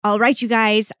All right, you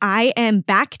guys, I am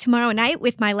back tomorrow night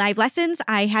with my live lessons.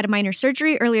 I had a minor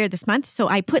surgery earlier this month, so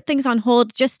I put things on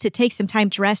hold just to take some time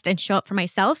to rest and show up for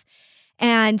myself.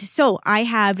 And so I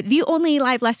have the only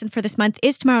live lesson for this month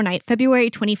is tomorrow night, February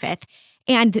 25th.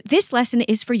 And this lesson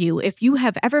is for you if you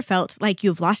have ever felt like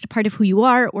you've lost a part of who you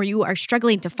are, or you are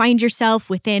struggling to find yourself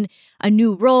within a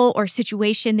new role or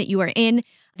situation that you are in.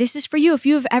 This is for you. If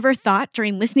you have ever thought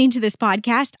during listening to this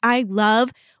podcast, I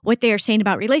love what they are saying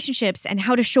about relationships and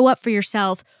how to show up for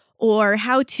yourself or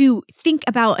how to think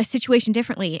about a situation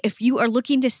differently. If you are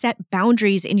looking to set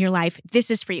boundaries in your life,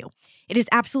 this is for you. It is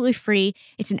absolutely free.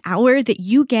 It's an hour that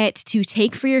you get to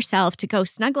take for yourself to go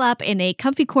snuggle up in a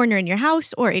comfy corner in your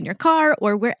house or in your car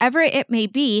or wherever it may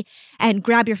be and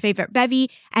grab your favorite bevy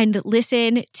and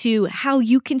listen to how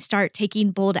you can start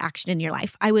taking bold action in your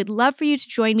life. I would love for you to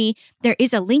join me. There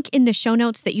is a link in the show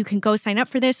notes that you can go sign up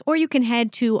for this, or you can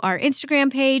head to our Instagram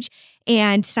page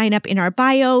and sign up in our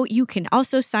bio. You can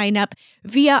also sign up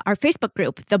via our Facebook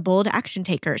group, The Bold Action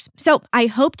Takers. So I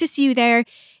hope to see you there.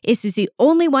 This is the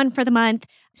only one for the month.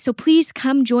 So please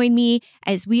come join me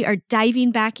as we are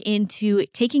diving back into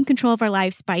taking control of our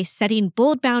lives by setting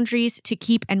bold boundaries to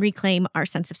keep and reclaim our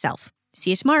sense of self.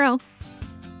 See you tomorrow.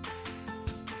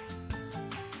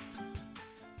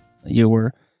 You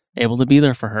were able to be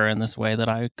there for her in this way that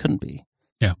I couldn't be.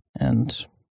 Yeah. And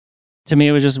to me,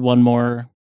 it was just one more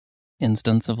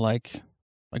instance of like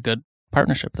a good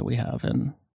partnership that we have,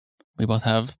 and we both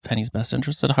have Penny's best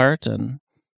interests at heart and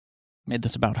made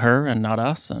this about her and not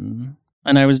us, and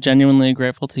I was genuinely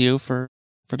grateful to you for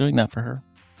doing that for her.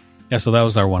 Yeah, so that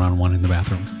was our one-on-one in the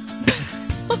bathroom.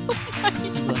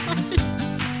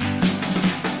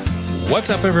 What's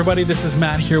up, everybody? This is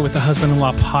Matt here with the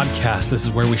Husband-in-Law Podcast. This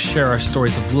is where we share our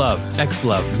stories of love,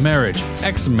 ex-love, marriage,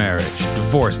 ex-marriage,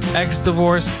 divorce,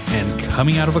 ex-divorce, and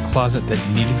coming out of a closet that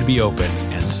needed to be opened,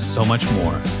 and so much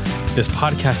more. This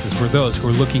podcast is for those who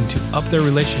are looking to up their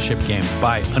relationship game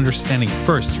by understanding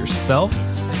first yourself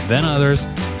and then others,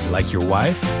 like your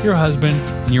wife, your husband,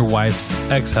 and your wife's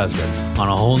ex-husband on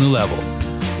a whole new level.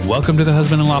 Welcome to the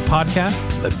Husband-in-Law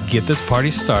Podcast. Let's get this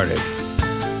party started.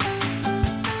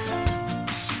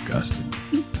 Disgusting.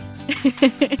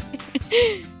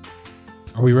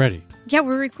 Are we ready? Yeah,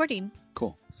 we're recording.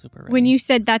 Cool. Super ready. When you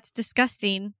said that's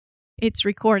disgusting, it's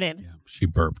recorded. Yeah, she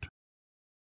burped.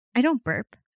 I don't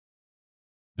burp.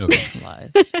 Okay.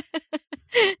 Lies.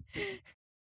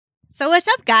 So what's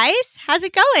up, guys? How's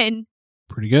it going?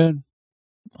 Pretty good.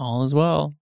 All is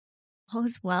well. All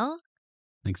is well.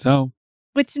 Think so.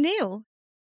 What's new?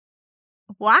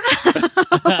 Wow.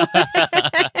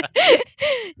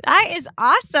 That is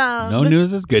awesome. No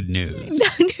news is good news. No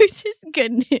news is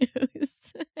good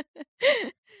news.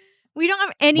 We don't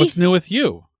have any... What's new with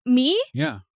you? Me?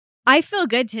 Yeah. I feel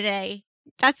good today.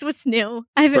 That's what's new.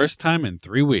 First time in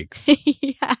 3 weeks.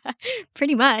 Yeah,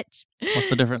 pretty much. What's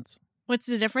the difference? What's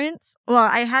the difference? Well,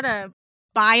 I had a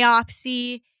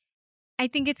biopsy. I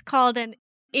think it's called an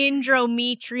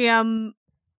endometrium,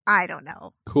 I don't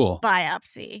know, Cool.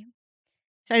 biopsy.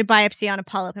 So I had a biopsy on a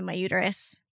polyp in my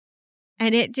uterus.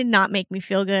 And it did not make me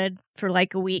feel good for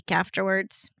like a week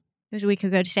afterwards. It was a week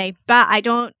ago today. But I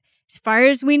don't, as far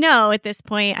as we know at this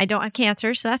point, I don't have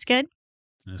cancer, so that's good.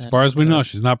 As far as we know,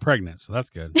 she's not pregnant, so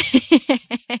that's good.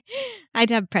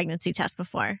 I'd have a pregnancy test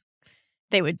before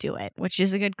they would do it, which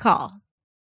is a good call.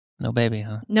 No baby,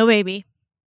 huh? No baby.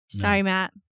 Sorry,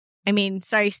 Matt. I mean,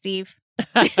 sorry, Steve.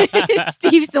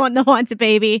 Steve's the one that wants a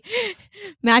baby.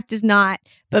 Matt does not.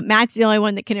 But Matt's the only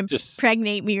one that can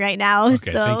impregnate me right now.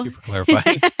 Okay, so thank you for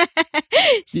clarifying.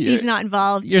 Steve's not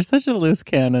involved. You're such a loose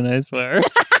cannon, I swear.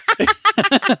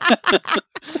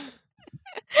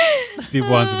 Steve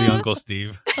wants to be Uncle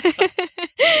Steve.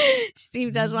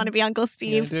 Steve does want to be Uncle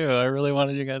Steve. Yeah, I do. I really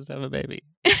wanted you guys to have a baby.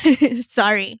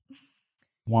 Sorry.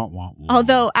 Wah, wah, wah.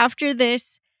 Although after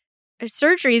this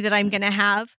surgery that I'm going to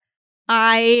have,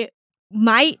 I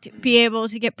might be able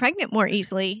to get pregnant more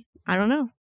easily. I don't know.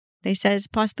 They said it's a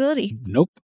possibility.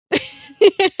 Nope.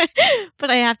 But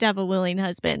I have to have a willing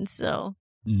husband, so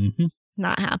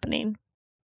not happening.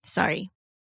 Sorry.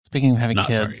 Speaking of having Not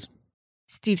kids. sorry.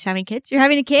 Steve's having kids? You're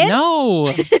having a kid? No.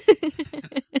 I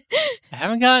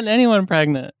haven't gotten anyone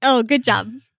pregnant. Oh, good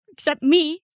job. Except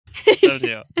me. So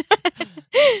do.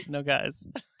 No guys.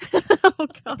 Oh,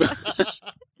 gosh.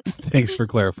 Thanks for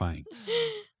clarifying.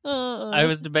 I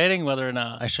was debating whether or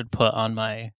not I should put on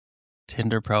my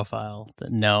Tinder profile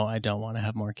that no, I don't want to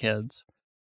have more kids.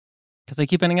 Because I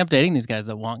keep ending up dating these guys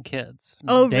that want kids.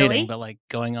 Not Oh, dating, really? but like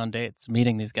going on dates,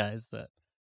 meeting these guys that...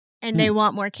 And they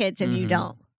want more kids and you Mhm.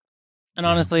 don't. And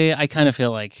honestly, I kind of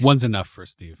feel like... One's enough for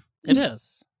Steve. It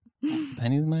is.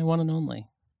 Penny's my one and only.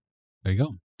 There you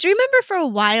go. Do you remember for a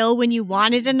while when you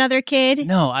wanted another kid?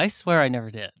 No, I swear I never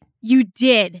did. You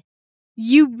did.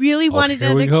 You really wanted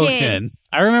here we another go kid. again.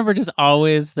 I remember just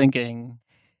always thinking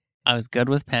I was good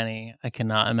with Penny. I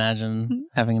cannot imagine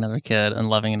having another kid and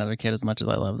loving another kid as much as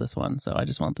I love this one. So I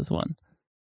just want this one.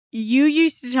 You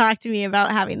used to talk to me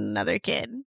about having another kid.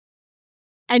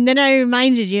 And then I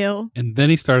reminded you And then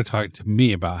he started talking to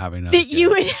me about having another that kid. you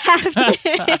would have to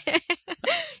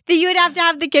that you would have to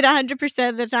have the kid 100%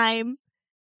 of the time.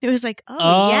 It was like,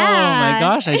 oh yeah. my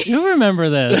gosh, I do remember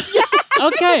this. Yes!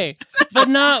 Okay, but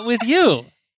not with you.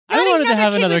 I Not wanted to another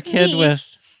have kid another with kid me.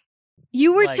 with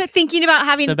You were like, thinking about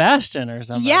having Sebastian or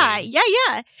something. Yeah.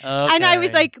 And I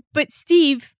was like, but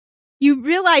Steve, you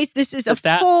realize this is a But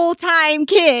that- full-time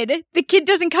kid. The kid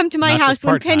doesn't come to my Not house just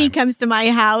when Penny part-time. comes to my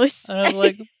house. I was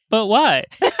like, but why?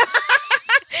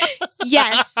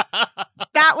 Yes.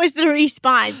 That was the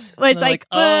response. Was And they're like,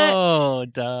 but oh,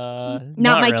 duh.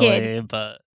 Not my kid. really,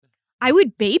 but I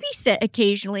would babysit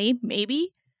occasionally,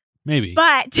 maybe. Maybe.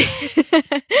 But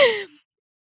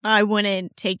I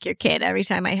wouldn't take your kid every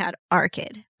time I had our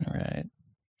kid. right.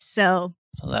 So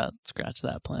So that scratch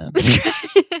that plan.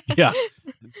 Yeah.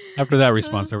 After that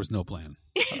response, there was no plan.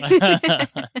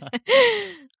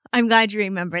 I'm glad you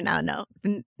remember now. No,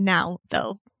 now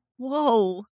though.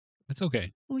 Whoa, It's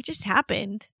okay. what just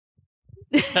happened?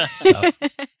 Stuff.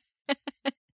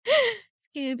 It's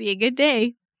gonna be a good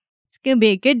day. It's gonna be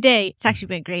a good day. It's actually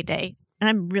been a great day, and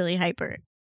I'm really hyper.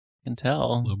 Can A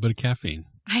tell. little bit of caffeine.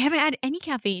 I haven't had any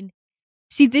caffeine.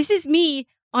 See, this is me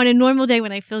on a normal day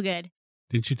when I feel good.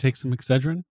 Didn't you take some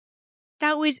Excedrin?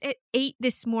 That was at 8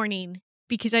 this morning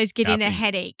because I was getting a Caffeine.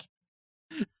 headache.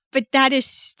 But that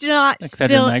is not Excedrin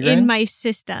still migraine? in my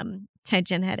system.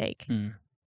 Tension headache.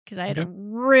 Because I had a Okay.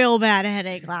 real bad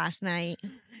headache last night.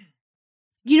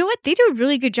 You know what? They do a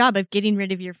really good job of getting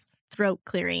rid of your throat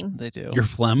clearing. They do. Your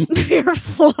phlegm? Your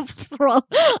full of throat.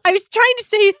 I was trying to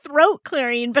say throat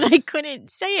clearing, but I couldn't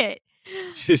say it.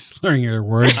 She's slurring her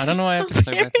words. I don't know why I have to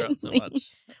clear my throat so Apparently.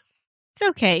 much. It's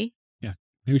okay.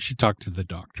 Maybe we should talk to the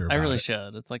doctor I about really it.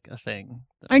 should. It's like a thing.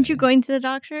 that Aren't you I- going to the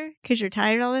doctor because you're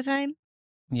tired all the time?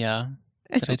 Yeah.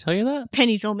 That's Did I what tell you that?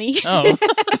 Penny told me. Oh.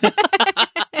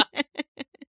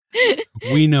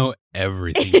 We know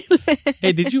everything.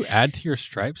 Hey, did you add to your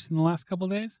stripes in the last couple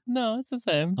of days? No, it's the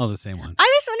same. Oh, the same ones. I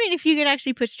was wondering if you could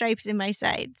actually put stripes in my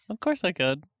sides. Of course I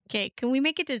could. Okay, can we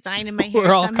make a design in my hair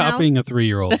We're all somehow? copying a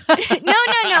 3-year-old. No.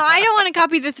 I don't want to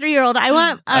copy the 3-year-old. I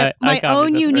want I my copied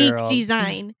own the unique 3-year-old.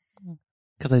 design.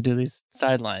 Because I do these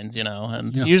sidelines,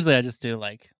 and Yeah. usually I just do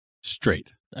like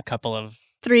Straight. a couple of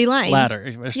 3 lines. ladder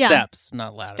or Yeah. steps,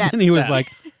 not ladders. Steps. And he was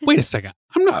Steps. like, wait a second.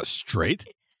 I'm not straight.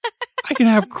 I can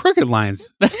have crooked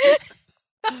lines.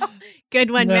 Good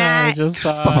one, No, Matt.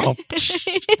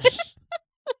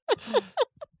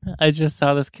 I just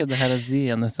saw this kid that had a Z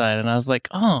on the side, and I was like,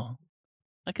 oh,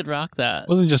 I could rock that. It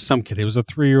wasn't just some kid. It was a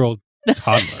 3-year-old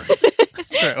toddler.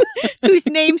 It's true. Whose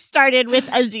name started with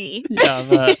a Z. Yeah,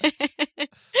 but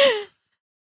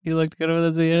he looked good with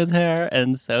a Z in his hair,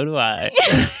 and so do I.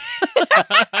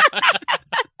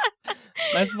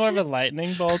 Mine's more of a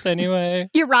lightning bolt anyway.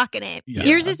 You're rocking it. Yeah.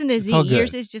 Yours isn't a It's Z. all good.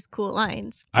 Yours is just cool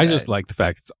lines. I just like the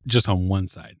fact it's just on one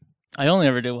side. I only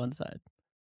ever do one side.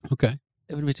 Okay.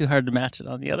 It would be too hard to match it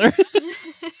on the other.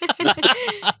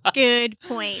 Good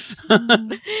point.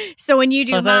 So when you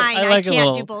do Plus, mine, I I, like a can't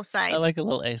little- do both sides. I like a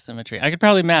little asymmetry. I could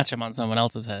probably match him on someone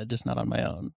else's head, just not on my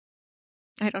own.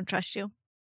 I don't trust you.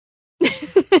 Well,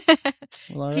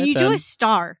 all Can right you do then. a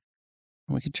star?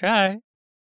 We could try.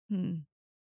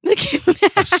 Look at A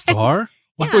Matt. star?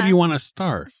 Why Yeah. would you want a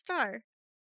star? A star.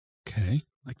 Okay.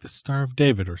 Like the Star of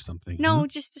David or something. No, huh?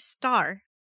 just a star.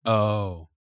 Oh.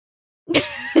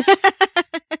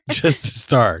 Just a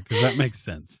star, because that makes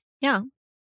sense. Yeah.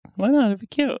 Why not? It'd be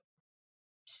cute.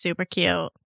 Super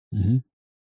cute. Mm-hmm.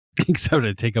 Except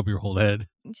to take up your whole head.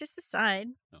 Just the side.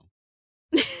 No.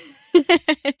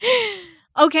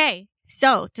 Okay.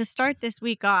 So to start this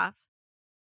week off,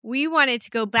 we wanted to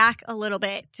go back a little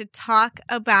bit to talk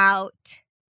about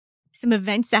some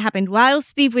events that happened while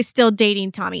Steve was still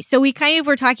dating Tommy. So we kind of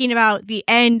were talking about the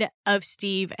end of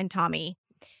Steve and Tommy.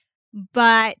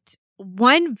 But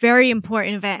one very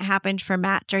important event happened for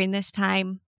Matt during this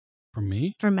time. For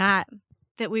me? For Matt,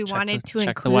 that we Check wanted the- to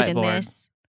check the include in whiteboard. this.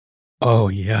 Oh,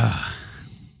 yeah.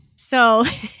 So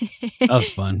That was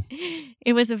fun.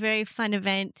 it was a very fun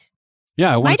event.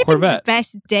 Yeah, I won Might a have been the Corvette.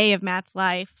 best day of Matt's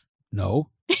life. No.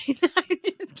 I'm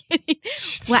just kidding.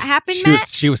 What happened, she Matt?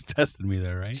 she was testing me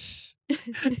there, right?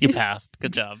 You passed.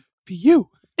 Good job. For you.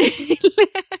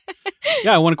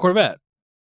 Yeah, I won a Corvette.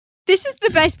 This is the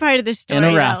best part of the story. In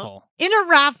a though. raffle. In a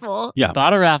raffle. Yeah.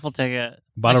 Bought a raffle ticket.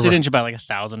 Bought a Actually, ra- didn't you buy like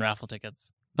 1,000 raffle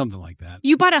tickets? something like that.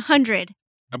 You bought 100.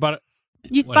 About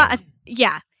You whatever. bought,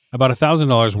 yeah, about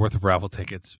 $1,000 worth of raffle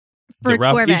tickets. for a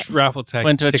Corvette. Each raffle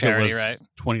Went to a ticket charity, was right?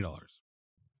 $20.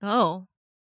 Oh.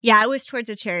 Yeah, it was towards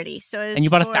a charity. So it was And you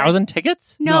bought for- 1,000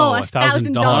 tickets? No, No,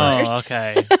 $1,000. $1,000. Oh,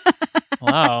 okay.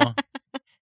 Wow.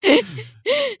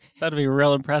 That'd be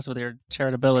real impressed with your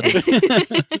charitability.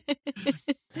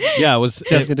 Yeah, it was.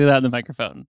 Jessica, do that in the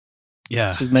microphone.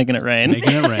 Yeah, She's making it rain.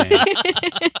 making it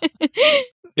rain.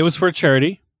 It was for a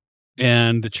charity,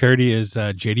 and the charity is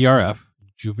JDRF,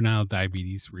 Juvenile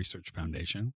Diabetes Research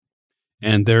Foundation.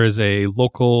 And there is a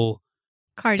local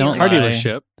Car Don't dealership. car lie.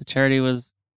 dealership. The charity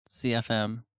was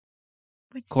CFM.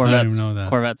 What's Corvettes. know that.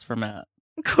 Corvettes for Matt.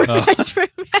 Corvettes for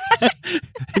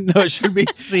No, it should be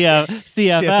CFF.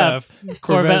 CFF.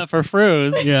 Corvette for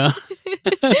Fruz. Yeah.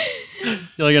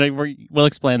 We'll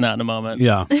explain that in a moment.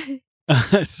 Yeah.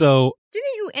 So,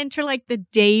 Didn't you enter like the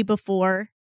day before?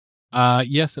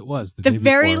 yes, it was. The day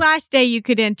very before. last day you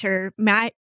could enter,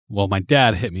 Matt. Well, my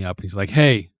dad hit me up. He's like,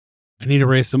 hey, I need to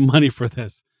raise some money for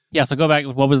this. Yeah, so go back.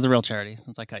 What was the real charity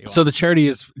since I cut you off? So the charity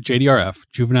is JDRF,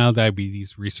 Juvenile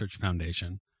Diabetes Research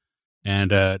Foundation,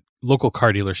 and a local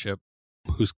car dealership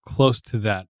who's close to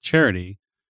that charity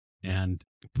and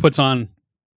puts on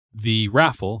the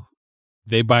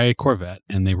They buy a Corvette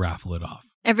and they raffle it off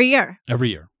Every year. every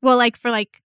year, Well, like for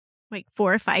like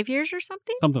 4 or 5 years or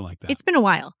something. something like that. It's been a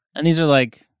while. And these are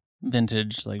like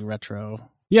vintage, like retro,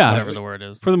 yeah, whatever the word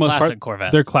is. for the most Classic part,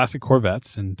 Corvettes. they're classic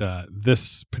Corvettes, and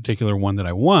this particular one that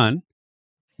I won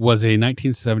was a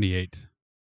 1978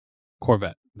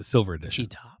 Corvette, the silver edition.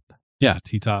 T-top. Yeah,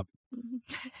 T-top.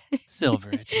 Silver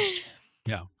edition.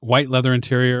 Yeah, white leather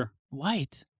interior.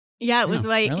 White. Yeah, it was Yeah,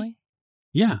 white. Really?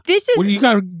 Yeah. This is Well, you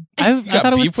got I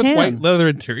thought it was beef with tan. white leather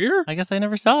interior? I guess I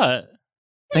never saw it.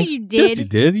 Yeah, Thanks- you Yes, did. you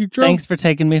did. You drove. Thanks for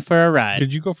taking me for a ride.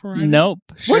 Did you go for a ride? Nope,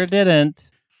 sure What?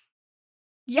 didn't.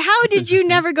 How That's did you interesting.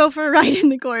 never go for a ride in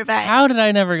the Corvette? How did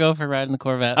I never go for a ride in the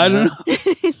Corvette? I don't Matt? know.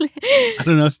 I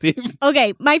don't know, Steve.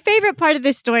 Okay, my favorite part of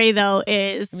this story though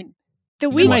is I mean, the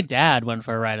Me week. and my dad went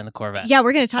for a ride in the Corvette. Yeah,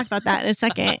 we're going to talk about that in a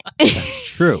second. That's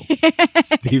true.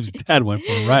 Steve's dad went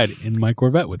for a ride in my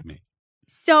Corvette with me.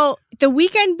 So the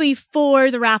weekend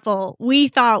before the raffle, we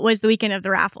thought was the weekend of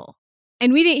the raffle.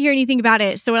 And we didn't hear anything about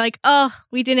it. So we're like, oh,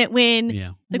 we didn't win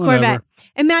Yeah. the whatever. Corvette.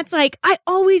 And Matt's like, I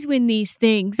always win these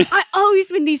things. I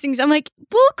always win these things. I'm like,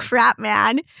 bull crap,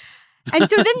 man. And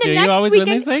so then the Do next you always win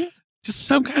weekend, these things? Just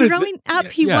some kind of growing up,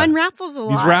 he yeah. won raffles a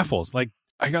lot. These raffles. Like,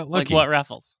 I got Like lucky. what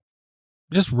raffles?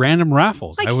 Just random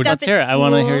raffles. Like I would. stuff Let's hear it. I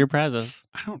want to school. hear your prizes.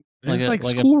 I don't. Like It's a- like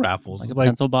like a- school raffles. Like a It's like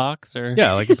pencil box or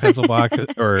yeah, like a pencil box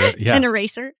or yeah, An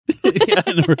eraser.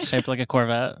 yeah, shaped like a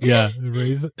Corvette. yeah,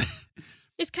 erase it.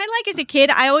 It's kind of like as a kid,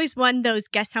 I always won those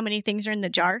guess how many things are in the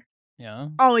jar. Yeah.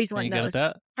 Always Are won you good at those.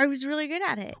 that? I was really good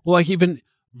at it. Well, like even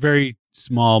very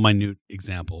small, minute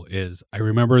example is I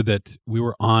remember that we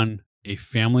were on a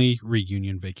family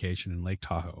reunion vacation in Lake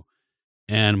Tahoe,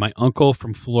 and my uncle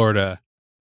from Florida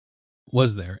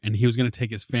was there, and he was going to take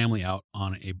his family out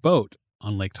on a boat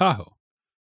on Lake Tahoe,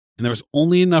 and there was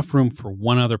only enough room for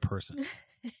one other person.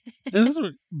 And this is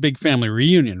a big family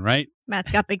reunion, right?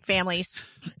 Matt's got big families.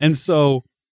 And so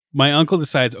my uncle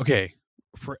decides, okay,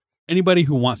 for anybody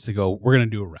who wants to go, we're going to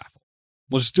do a raffle.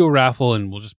 We'll just do a raffle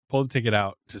and we'll just pull the ticket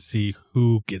out to see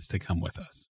who gets to come with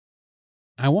us.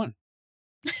 I won.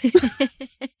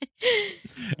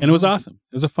 And it was awesome.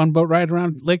 It was a fun boat ride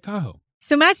around Lake Tahoe.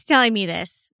 So Matt's telling me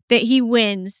this, that he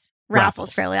wins raffles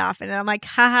Raffles. fairly often. And I'm like,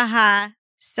 ha ha ha,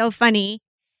 so funny.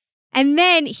 And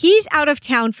then he's out of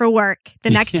town for work the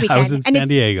next Yeah, weekend. I was in and San it's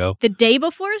Diego. the day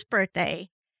before his birthday.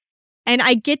 And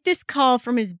I get this call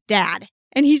from his dad.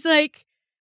 And he's like,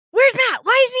 where's Matt?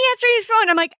 Why isn't he answering his phone?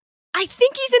 I'm like, I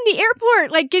think he's in the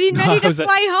airport, like getting No, ready I to was at-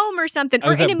 fly home or something, I or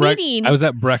was in at a meeting. I was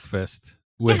at breakfast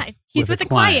with yeah, he's with a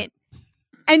client.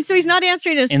 And so he's not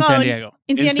answering his In phone. San Diego.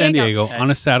 In in San Diego Okay.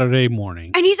 on a Saturday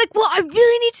morning. And he's like, well, I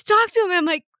really need to talk to him. And I'm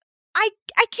like, I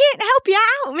can't help you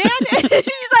out, man. And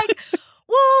he's like,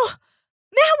 well,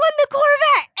 Matt won the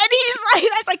Corvette. And he's like,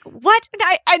 I was like, what?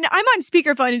 And I'm on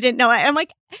speakerphone and didn't know it. And I'm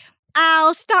like,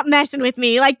 Al, stop messing with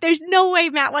me. Like, there's no way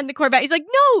Matt won the Corvette. He's like,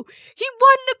 no, he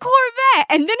won the Corvette.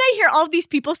 And then I hear all these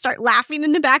people start laughing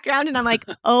in the background. And I'm like,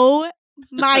 oh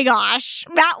my gosh,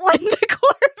 Matt won the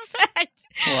Corvette.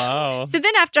 Wow. So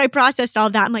then after I processed all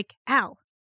that, I'm like, Al,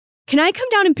 can I come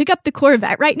down and pick up the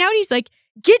Corvette right now? And he's like,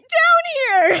 get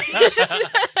down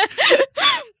here.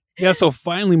 Yeah, so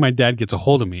finally my dad gets a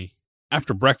hold of me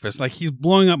after breakfast. Like he's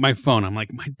blowing up my phone. I'm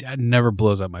like, my dad never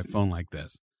blows up my phone like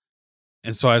this.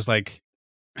 And so I was like,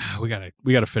 we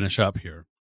gotta finish up here.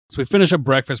 So we finish up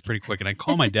breakfast pretty quick and I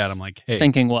call my dad. I'm like, hey,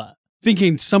 Thinking what?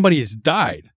 thinking somebody has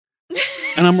died.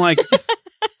 And I'm like,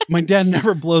 my dad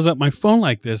never blows up my phone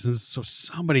like this. And so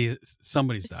somebody's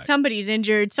died. Somebody's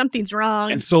injured. Something's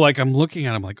wrong. And so like I'm looking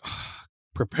at him like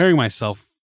preparing myself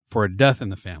for a death in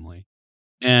the family.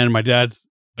 And my dad's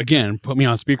again put me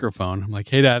on speakerphone. I'm like,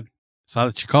 hey dad, saw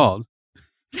that you called.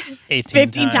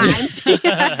 15 times.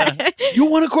 You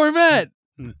want a Corvette.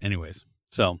 Anyways,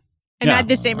 so And I had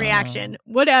the same reaction.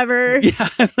 Whatever. Yeah,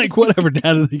 like whatever,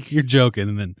 dad, you're joking.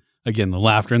 And then again, the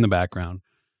laughter in the background.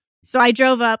 So I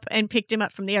drove up and picked him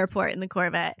up from the airport in the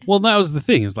Corvette. Well, that was the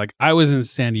thing is like I was in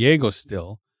San Diego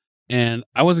still and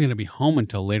I wasn't going to be home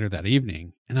until later that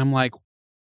evening. And I'm like,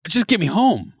 just get me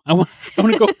home. I want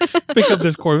to go pick up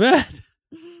this Corvette.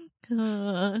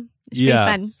 It's Yeah.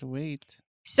 pretty fun. Sweet.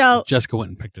 So Jessica went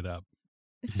and picked it up.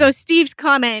 Steve's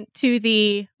comment to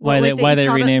the Why they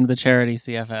renamed the charity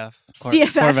CFF.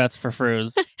 CFF. Corvettes for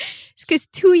Frus. It's because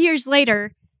 2 years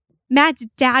later, Matt's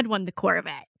dad won the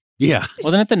Corvette. Yeah.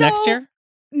 Wasn't it the next year?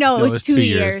 No, it was 2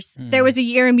 years. Mm. There was a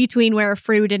year in between where a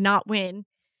Fru did not win.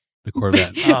 The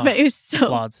Corvette. Oh, But it was so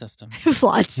flawed system.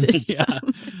 flawed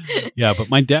system. Yeah, but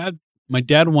my dad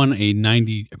won a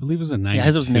 90, I believe it was a 92 Yeah,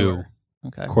 his was newer.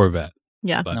 Okay. Corvette.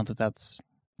 Yeah. But Not that that's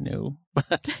new,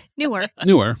 but Newer.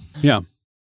 newer. Yeah.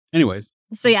 Anyways,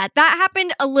 So yeah, that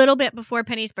happened a little bit before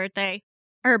Penny's birthday.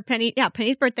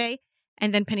 Penny's birthday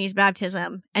and then Penny's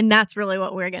baptism. And that's really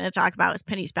what we're going to talk about is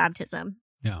Penny's baptism.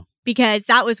 Yeah. Because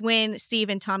that was when Steve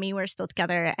and Tommy were still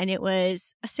together and it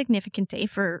was a significant day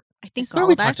for, I think, I swear all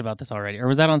we of us. talked about this already. Or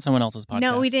was that on someone else's podcast?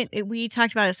 No, we didn't. We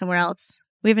talked about it somewhere else.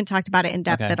 We haven't talked about it in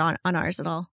depth Okay. on ours at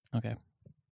all. Okay.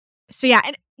 So yeah,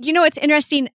 and you know, it's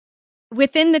interesting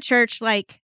within the church,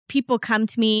 like people come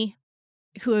to me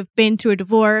who have been through a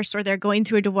divorce or they're going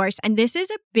through a divorce. And this is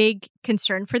a big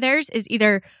concern for theirs is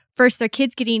either first their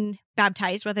kids getting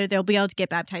baptized, whether they'll be able to get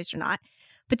baptized or not.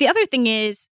 But the other thing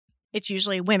is it's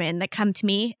usually women that come to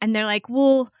me and they're like,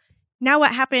 well, now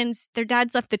what happens? Their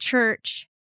dad's left the church.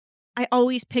 I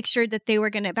always pictured that they were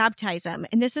going to baptize them.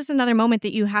 And this is another moment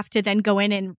that you have to then go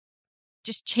in and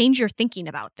just change your thinking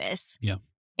about this. Yeah.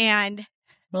 And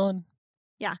Well,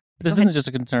 yeah. But this Go ahead. isn't just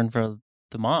a concern for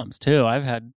the moms, too. I've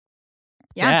had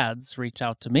dads reach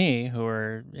out to me who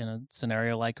are in a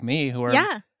scenario like me who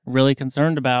are really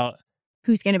concerned about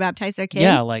who's going to baptize their kid?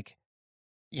 Yeah, like,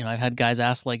 you know, I've had guys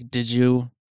ask, like, did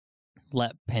you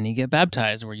let Penny get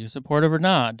baptized? Were you supportive or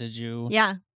not? Did you,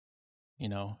 you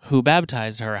know, who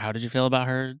baptized her? How did you feel about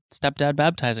her stepdad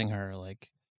baptizing her?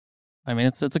 Like, I mean,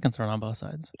 it's a concern on both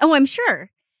sides. Oh, I'm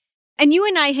sure. And you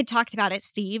and I had talked about it,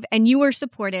 Steve, and you were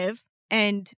supportive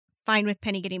and fine with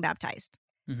Penny getting baptized.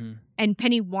 Mm-hmm. And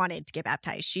Penny wanted to get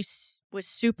baptized. She was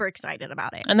super excited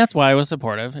about it. And that's why I was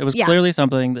supportive. It was clearly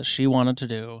something that she wanted to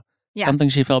do, something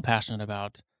she felt passionate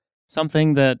about,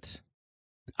 something that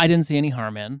I didn't see any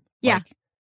harm in. Yeah.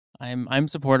 Like, I'm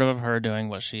supportive of her doing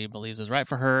what she believes is right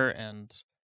for her and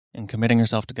committing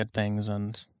herself to good things.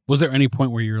 And was there any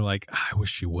point where you're like, I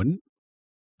wish she wouldn't?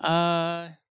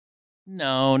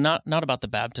 No, not about the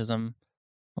baptism.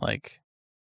 Like,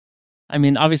 I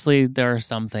mean, obviously there are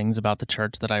some things about the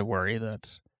church that I worry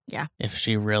that if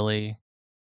she really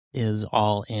is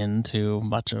all into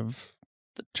much of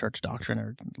the church doctrine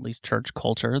or at least church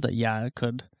culture, that it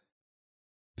could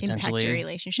potentially impact your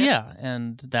relationship. Yeah,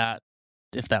 and that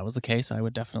if that was the case, I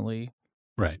would definitely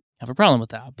have a problem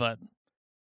with that. But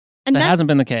that hasn't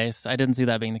been the case. I didn't see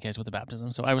that being the case with the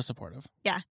baptism, so I was supportive.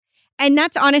 Yeah. And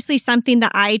that's honestly something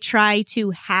that I try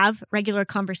to have regular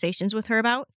conversations with her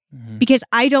about because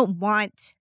I don't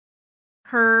want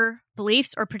her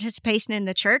beliefs or participation in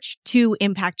the church to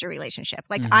impact your relationship.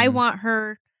 Like, I want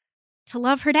her to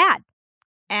love her dad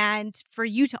and for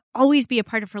you to always be a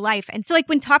part of her life. And so, like,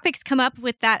 when topics come up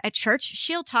with that at church,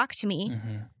 she'll talk to me.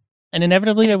 And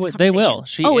inevitably, they will.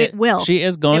 It will. She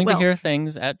is going to hear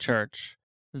things at church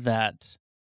that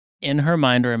in her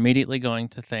mind are immediately going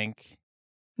to think,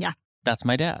 that's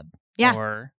my dad. Yeah.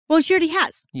 Or, well, she already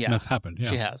has. Yeah. That's happened. Yeah.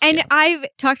 She has. And I've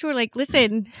talked to her like,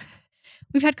 listen,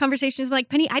 we've had conversations like,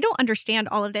 Penny, I don't understand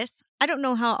all of this. I don't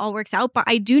know how it all works out, but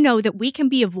I do know that we can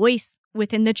be a voice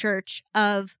within the church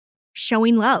of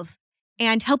showing love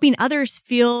and helping others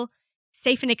feel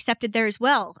safe and accepted there as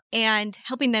well, and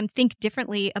helping them think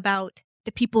differently about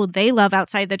the people they love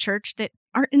outside the church that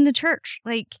aren't in the church.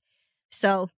 Like,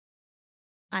 so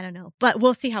I don't know, but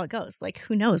we'll see how it goes. Like,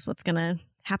 who knows what's going to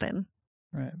happen.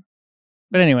 Right.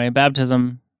 But anyway,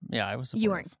 baptism, I was supportive. You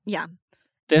weren't. Yeah.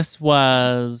 This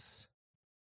was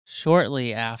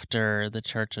shortly after the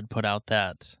church had put out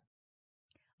that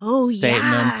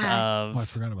statement of... I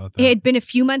forgot about that. It had been a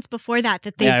few months before that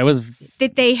they it was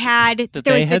that they had that there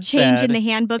they was the had change said in the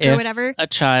handbook or whatever. A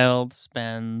child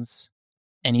spends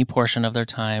any portion of their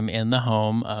time in the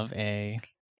home of a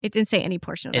It didn't say any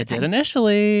portion of that It did time.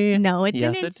 initially. No, it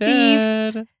yes, didn't, it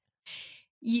Steve.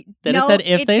 did. Then it said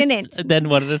if they didn't. Then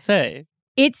what did it say?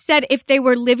 It said if they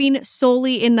were living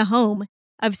solely in the home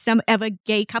of a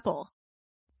gay couple.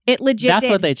 It legit That's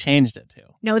did. what they changed it to.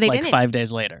 No, they like didn't. 5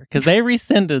 days later. Because they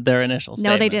rescinded their initial No,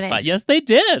 statement. they didn't. But yes, they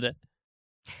did.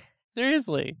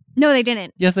 Seriously. No, they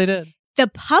didn't. Yes, they did. The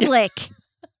public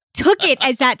took it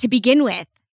as that to begin with.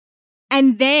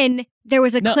 And then there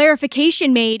was a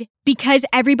clarification made because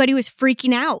everybody was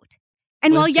freaking out.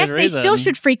 And With while, yes, good they still reason.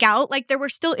 should freak out, like there were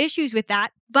still issues with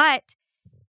that, but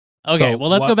Okay, So well,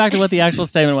 let's go back to what the actual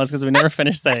statement was because we never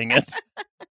finished saying it.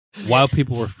 While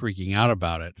people were freaking out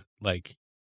about it, like,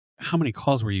 how many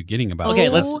calls were you getting about Okay,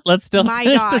 it? let's still my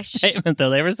finish the gosh. statement though.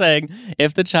 They were saying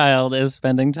if the child is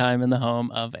spending time in the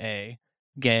home of a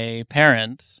gay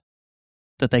parent,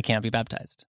 that they can't be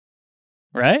baptized.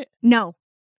 Right? no.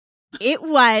 It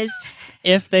was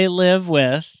If they live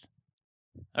with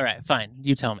all right, fine.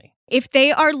 You tell me. if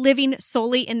they are living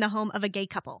solely in the home of a gay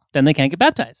couple. Then they can't get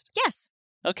baptized. Yes.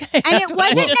 Okay. And that's it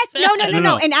what I wasn't just that, said.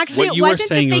 no. And actually, What it you were wasn't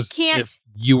that saying they was can't. if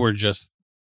you were just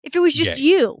If it was just gay.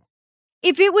 you,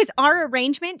 if it was our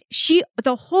arrangement,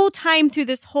 the whole time through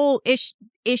this whole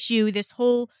issue, this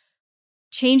whole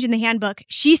change in the handbook,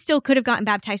 she still could have gotten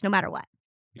baptized no matter what.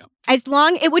 Yeah. As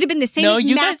long, it would have been the same No, as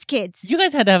you Matt's kids. You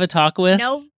guys had to have a talk with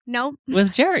No,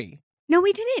 with Jerry.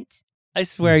 we didn't. I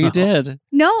swear you did.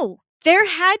 No, there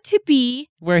had to be,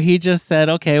 Where he just said,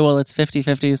 okay, well, it's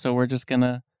 50-50, so we're just going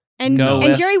to and Go and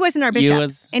with Jerry wasn't our you bishop.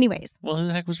 as- Anyways, Well, who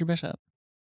the heck was your bishop?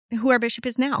 who our bishop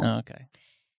is now. Oh, okay.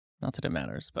 Not that it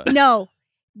matters, but No,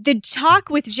 the talk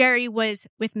with Jerry was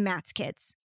with Matt's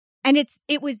kids. And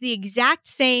it was the exact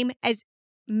same as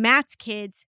Matt's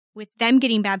kids with them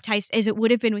getting baptized as it would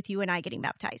have been with you and I getting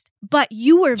baptized. But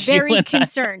you were very and I-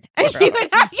 concerned. we're, You and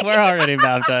I- we're already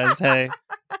baptized. Hey.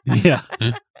 yeah.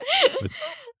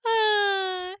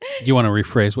 Uh, You want to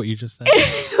rephrase what you just said?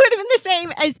 it would have been the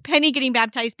same as Penny getting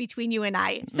baptized between you and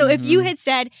I. So if you Mhm. had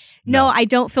said, no, No. I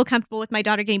don't feel comfortable with my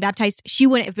daughter getting baptized, she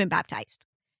wouldn't have been baptized,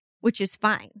 which is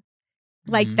fine.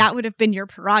 Like Mhm. that would have been your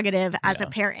prerogative as Yeah. a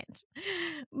parent.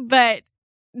 But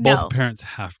no, Both parents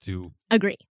have to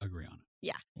agree. agree on it.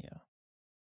 Yeah.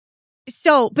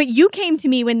 So, but you came to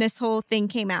me when this whole thing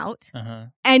came out, Uh-huh.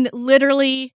 and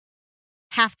literally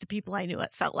half the people I knew,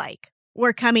 it felt like,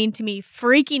 were coming to me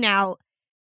freaking out.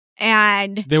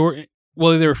 And They were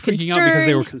freaking out because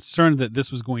they were Concerned. concerned that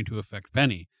this was going to affect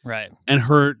Penny. Right. And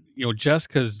her,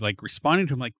 Jessica's like responding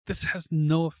to him like, this has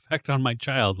no effect on my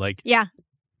child. Like, yeah,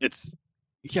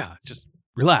 just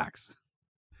relax.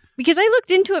 because I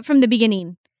looked into it from the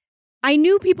beginning. I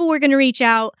knew people were going to reach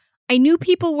out. I knew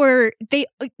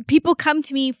people come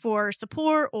to me for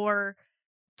support or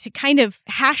to kind of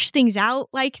hash things out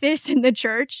like this in the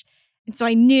church. And so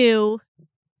I knew,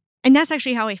 and that's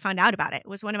actually how I found out about it,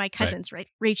 was one of my cousins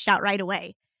reached out right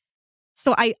away.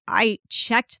 So I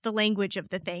checked the language of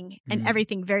the thing and Mhm.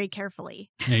 everything very carefully.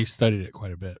 Yeah, you studied it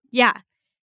quite a bit. Yeah.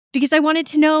 Because I wanted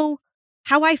to know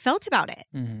how I felt about it.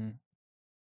 Mm-hmm.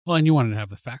 Well, and you wanted to have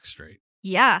the facts straight.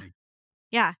 Yeah.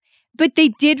 Yeah. But they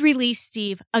did release,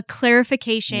 Steve, a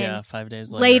clarification Yeah, 5 days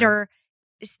later,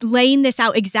 laying this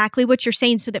out exactly what you're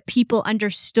saying so that people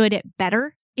understood it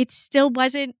better. It still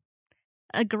wasn't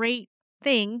a great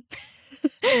thing,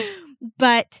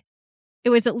 but it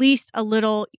was at least a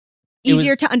little It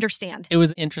easier was- to understand. It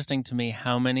was interesting to me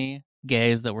how many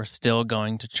gays that were still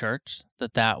going to church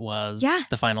that was Yeah.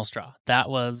 the final straw. That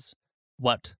was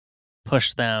what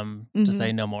pushed them to Mhm.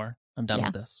 say no more. I'm done Yeah.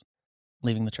 with this.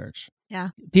 Leaving the church. Yeah.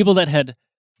 People that had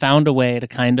found a way to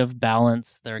kind of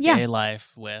balance their Yeah. gay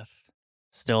life with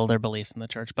still their beliefs in the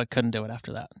church, but couldn't do it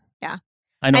after that. Yeah.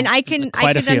 I know. And I can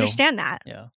quite a few. understand that.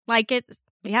 Yeah. Like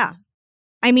yeah.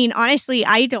 I mean, honestly,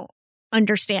 I don't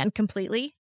understand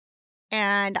completely.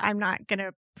 And I'm not going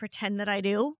to pretend that I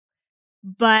do.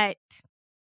 But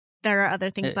there are other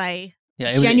things I Yeah.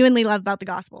 It was, genuinely love about the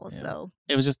gospel. Yeah. So,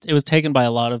 it was taken by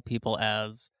a lot of people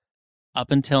as up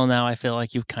until now, I feel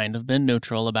like you've kind of been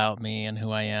neutral about me and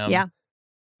who I am. Yeah.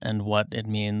 And what it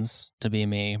means to be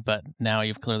me. But now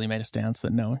you've clearly made a stance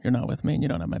that no, you're not with me and you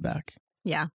don't have my back.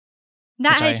 yeah.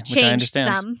 That Which I has changed understand.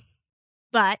 some.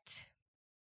 But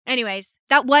anyways,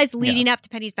 that was leading up to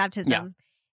Penny's baptism.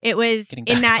 Yeah. It was Getting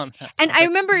in back that. on that And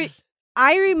topic.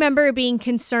 I remember being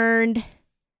concerned,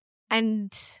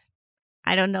 and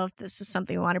I don't know if this is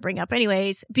something I want to bring up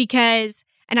anyways, because,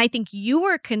 and I think you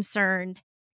were concerned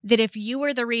that if you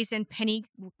were the reason Penny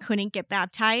couldn't get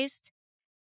baptized,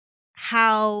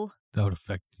 how That would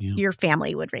affect you. your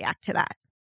family would react to that.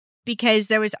 Because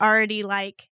there was already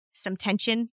like some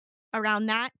tension around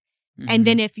that. Mhm. And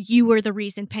then if you were the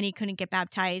reason Penny couldn't get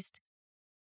baptized,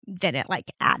 then it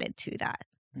like added to that.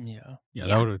 Yeah. Yeah,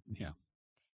 that would have,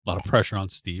 a lot of pressure on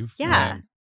Steve. Yeah.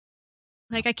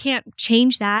 Like, I can't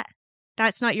change that.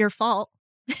 That's not your fault.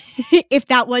 If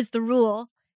that was the rule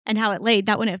and how it laid,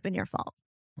 that wouldn't have been your fault.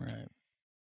 Right.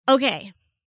 Okay.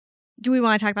 Do we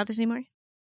want to talk about this anymore?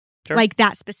 Sure. Like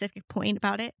that specific point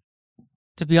about it?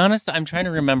 To be honest, I'm trying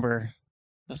to remember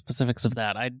the specifics of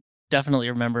that. I definitely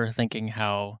remember thinking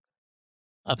how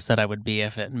upset I would be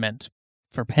if it meant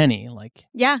for Penny. Like,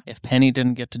 Yeah, if Penny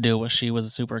didn't get to do what she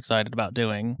was super excited about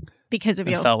doing because of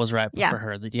and you. felt was right Yeah. for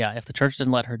her. That, if the church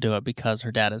didn't let her do it because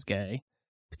her dad is gay,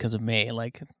 because of me,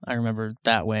 like, I remember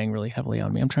that weighing really heavily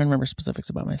on me. I'm trying to remember specifics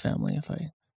about my family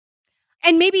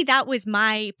And maybe that was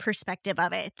my perspective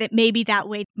of it, that maybe that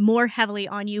weighed more heavily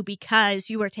on you because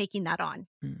you were taking that on.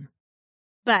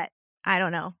 But I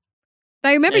don't know. But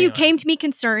I remember you Anyway. came to me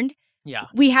concerned. Yeah.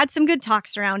 We had some good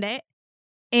talks around it.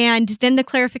 And then the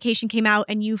clarification came out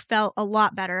and you felt a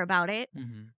lot better about it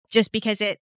just because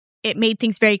it made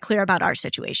things very clear about our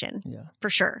situation. Yeah. For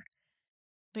sure.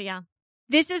 But yeah,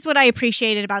 this is what I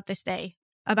appreciated about this day,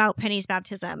 about Penny's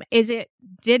baptism, is it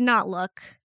did not look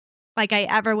like I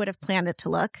ever would have planned it to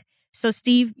look. So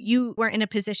Steve, you weren't in a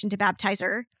position to baptize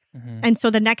her. And so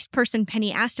the next person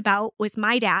Penny asked about was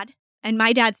my dad, and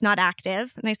my dad's not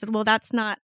active. And I said, well, that's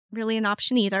not really an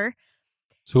option either.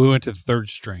 So we went to the third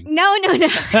string. No.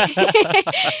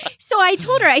 So I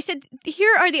told her, I said,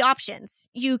 here are the options.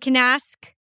 You can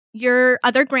ask your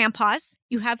other grandpas.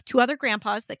 You have 2 other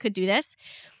grandpas that could do this.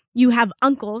 You have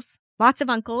uncles, lots of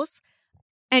uncles.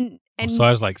 And So I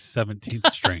was like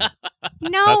 17th string.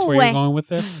 no, That's where you're going with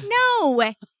this? no.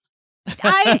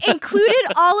 I included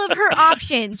all of her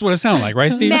options. That's what it sounded like,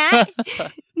 right, Steve? Matt,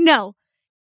 no.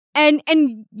 And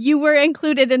you were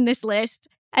included in this list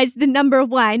as the number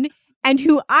 1 and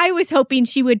who I was hoping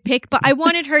she would pick, but I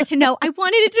wanted her to know. I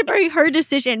wanted it to be her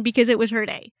decision because it was her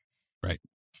day. Right.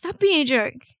 Stop being a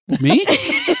jerk. Me?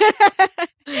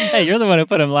 Hey, you're the one who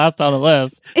put him last on the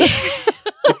list.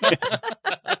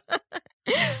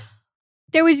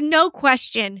 There was no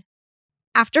question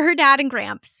after her dad and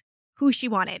Gramps who she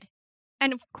wanted.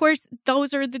 And of course,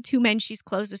 those are the 2 men she's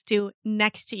closest to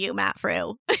next to you, Matt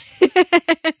Frew.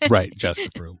 Right, Jessica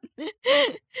Frew.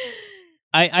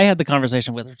 I had the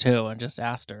conversation with her too and just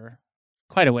asked her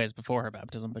quite a ways before her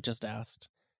baptism, but just asked,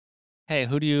 hey,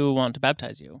 who do you want to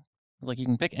baptize you? I was like, you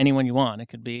can pick anyone you want. It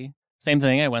could be same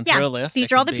thing. I went through a list.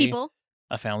 These It are all could the be people.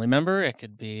 A family member. It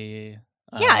could be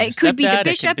it could be the stepdad,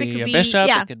 bishop. It could be a bishop.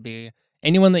 Yeah. It could be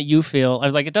anyone that you feel. I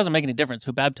was like, it doesn't make any difference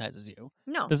who baptizes you.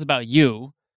 No. This is about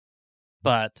you.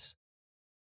 But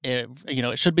it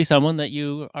should be someone that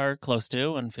you are close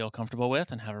to and feel comfortable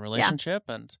with and have a relationship.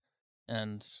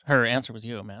 And her answer was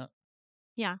you, Matt.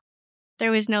 Yeah.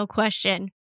 There was no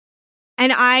question.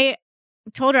 And I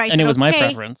told her, I said, and it was my okay.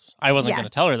 preference. I wasn't going to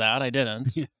tell her that. I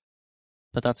didn't. Yeah.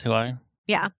 But that's who I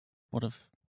would have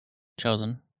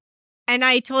chosen. And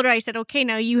I told her, I said, okay,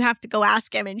 now you have to go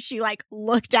ask him. And she like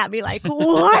looked at me like,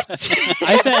 what?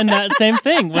 I said and that same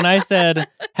thing when I said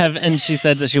and she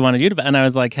said that she wanted you to, and I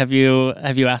was like, have you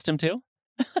asked him to?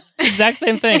 Exact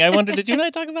same thing. I wonder, did you and I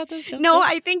talk about this, Jessica? No,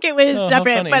 I think it was how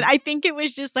separate, funny. but I think it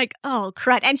was just like, oh,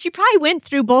 crud. And she probably went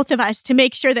through both of us to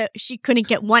make sure that she couldn't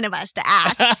get one of us to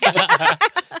ask.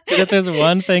 Because if there's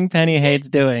one thing Penny hates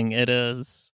doing, it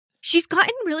is She's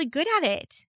gotten really good at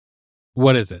it.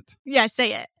 What is it? Yeah,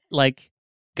 say it. like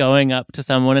going up to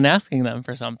someone and asking them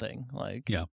for something. Like,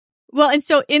 Yeah. Well, and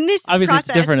so in this obviously process,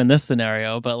 it's different in this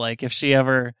scenario, but like if she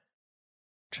ever,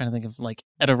 trying to think of like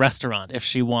at a restaurant, if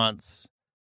she wants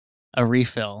a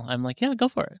refill, I'm like, yeah, go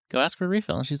for it. Go ask for a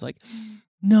refill. And she's like,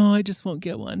 no, I just won't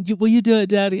get one. Will you do it,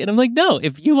 Daddy? And I'm like, no,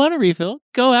 if you want a refill,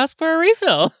 go ask for a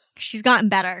refill. she's gotten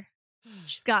better.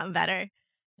 She's gotten better.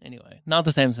 Anyway, not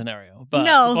the same scenario, but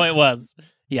No. the point was,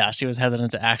 yeah, she was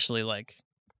hesitant to actually like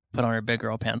put on her big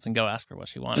girl pants and go ask for what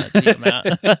she wanted. To you,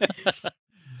 Matt.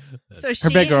 So Her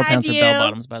she big girl had pants are you- bell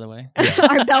bottoms, by the way.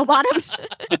 Our bell bottoms.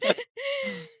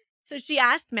 So she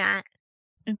asked Matt.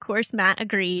 Of course, Matt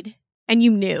agreed. And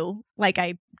you knew, like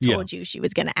I told you she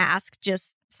was going to ask,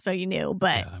 just so you knew.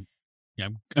 But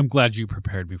I'm glad you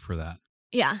prepared me for that.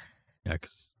 yeah. Yeah,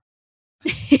 because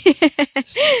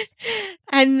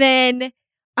And then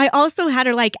I also had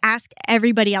her like ask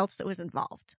everybody else that was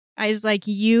involved. I was like,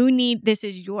 this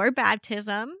is your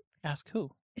baptism. Ask who?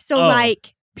 So Oh.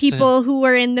 like people who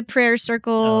were in the prayer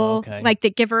circle, Oh, okay. like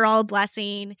that give her all a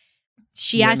blessing.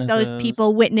 She asked those Witnesses.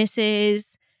 people,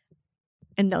 witnesses,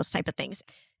 and those type of things.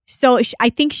 So I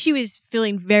think she was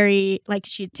feeling very like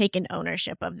she had taken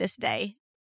ownership of this day.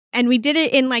 And we did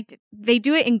it in they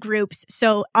do it in groups.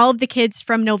 So all of the kids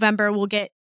from November will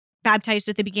get baptized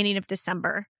at the beginning of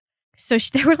December. So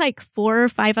there were like 4 or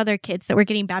 5 other kids that were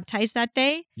getting baptized that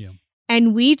day. Yeah.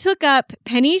 And we took up,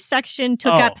 Penny's section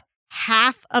took up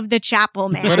half of the chapel,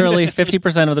 man. Literally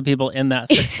 50% of the people in that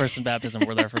 6-person baptism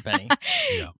were there for Penny.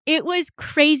 Yeah. It was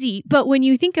crazy. But when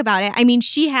you think about it, I mean,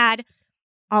 she had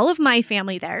all of my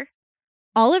family there,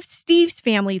 all of Steve's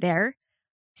family there,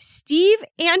 Steve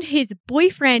and his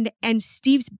boyfriend and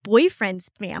Steve's boyfriend's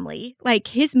family, like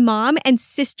his mom and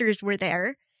sisters were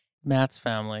there. Matt's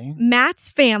family.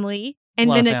 And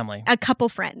a lot then of family. a couple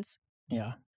friends.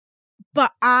 Yeah.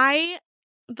 But I,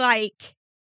 like...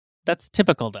 That's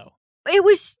typical, though. It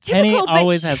was typical. Penny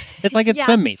always has... It's like at yeah.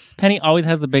 swim meets. Penny always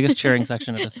has the biggest cheering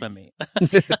section at a swim meet.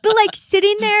 But like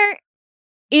sitting there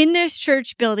in this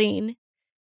church building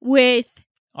with...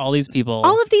 all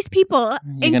of these people,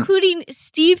 including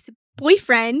Steve's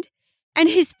boyfriend and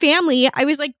his family, I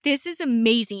was like, this is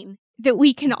amazing that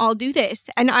we can all do this.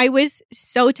 And I was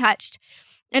so touched.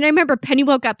 And I remember Penny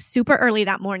woke up super early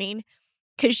that morning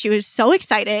because she was so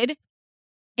excited.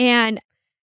 And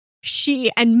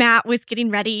she and Matt was getting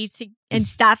ready and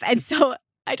stuff. And so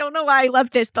I don't know why I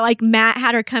love this, but like Matt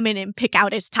had her come in and pick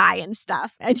out his tie and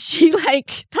stuff. And she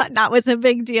like thought that was a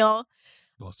big deal.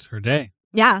 Well, it's her day.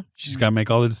 Yeah. She's got to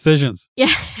make all the decisions.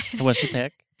 Yeah. So what'd she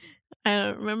pick? I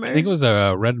don't remember. I think it was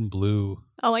a red and blue.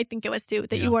 Oh, I think it was too,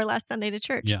 that you wore last Sunday to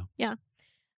church. Yeah. Yeah.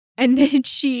 And then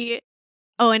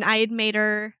and I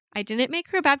didn't make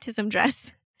her a baptism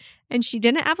dress. And she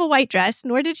didn't have a white dress,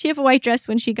 nor did she have a white dress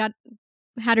when she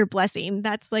had her blessing.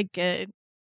 That's like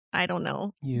I don't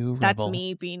know. You rebel. That's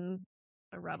me being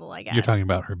a rebel, I guess. You're talking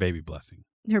about her baby blessing.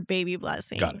 Her baby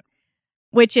blessing. Got it.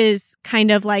 Which is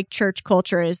kind of like church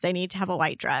culture is they need to have a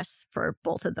white dress for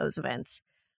both of those events.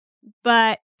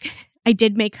 But I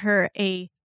did make her a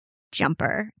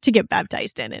jumper to get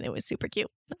baptized in, and it was super cute.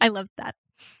 I loved that.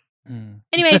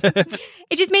 Anyways,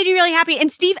 it just made me really happy.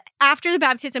 And Steve, after the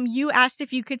baptism, you asked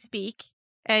if you could speak,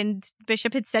 and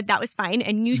Bishop had said that was fine.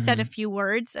 And you said a few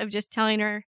words of just telling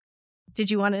her. Did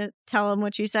you want to tell him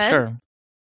what you said? Sure.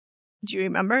 Do you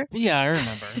remember? Yeah, I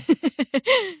remember.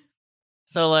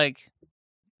 So like,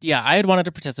 yeah, I had wanted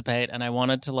to participate, and I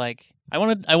wanted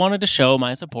to show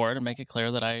my support and make it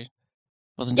clear that I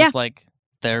wasn't just like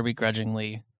there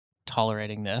begrudgingly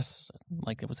tolerating this,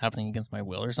 like it was happening against my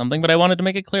will or something, but I wanted to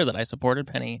make it clear that I supported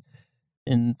Penny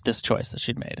in this choice that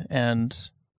she'd made. And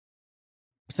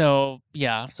so,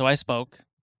 yeah, so I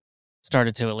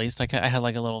started to at least. I had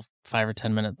like a little 5 or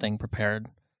 10 minute thing prepared.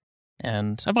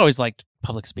 And I've always liked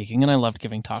public speaking, and I loved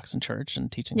giving talks in church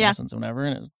and teaching lessons and whatever.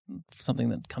 And it was something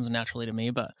that comes naturally to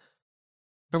me. But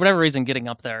for whatever reason, getting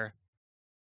up there,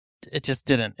 it just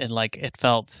didn't. It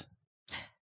felt...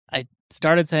 I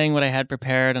started saying what I had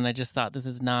prepared, and I just thought, this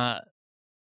is not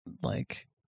like...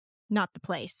 Not the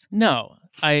place. No.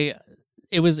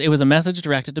 It was a message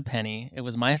directed to Penny. It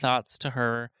was my thoughts to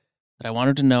her that I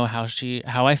wanted to know how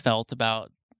I felt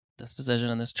about this decision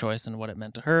and this choice and what it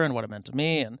meant to her and what it meant to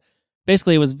me. And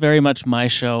basically, it was very much my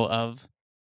show of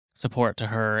support to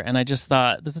her. And I just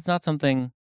thought, this is not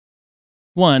something...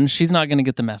 One, she's not going to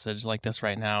get the message like this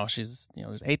right now. She's,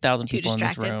 there's 8,000 people in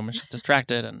this room, and she's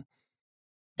distracted.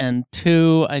 And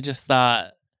two, I just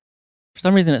thought, for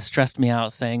some reason, it stressed me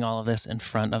out saying all of this in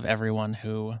front of everyone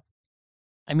who...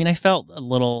 I felt a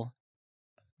little...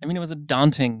 it was a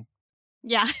daunting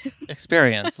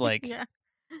experience. Like,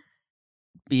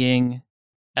 being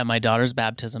at my daughter's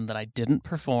baptism that I didn't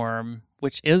perform,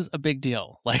 which is a big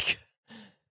deal. Like,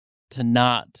 to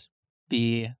not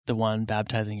be the one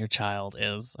baptizing your child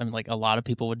is... a lot of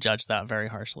people would judge that very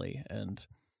harshly. And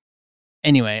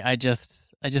anyway, I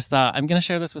just thought, I'm going to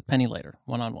share this with Penny later,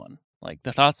 one-on-one. Like,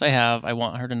 the thoughts I have, I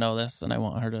want her to know this, and I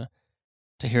want her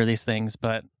to hear these things,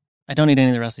 but I don't need any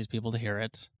of the rest of these people to hear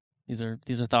it. These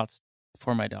are thoughts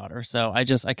for my daughter. So I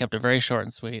kept it very short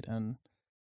and sweet and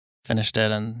finished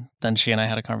it, and then she and I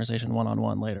had a conversation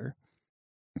one-on-one later.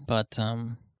 But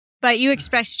you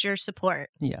expressed your support.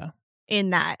 Yeah. In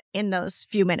those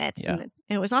few minutes. Yeah. And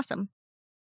it was awesome.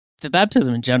 The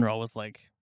baptism in general was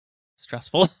like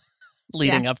stressful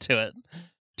leading up to it,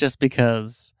 just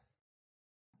because.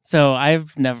 So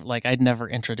I'd never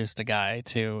introduced a guy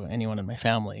to anyone in my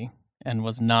family, and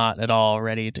was not at all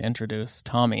ready to introduce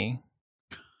Tommy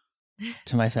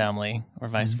to my family, or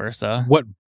vice versa. What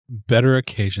better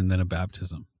occasion than a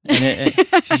baptism? And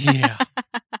yeah.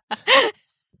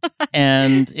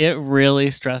 And it really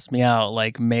stressed me out,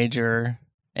 like major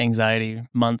anxiety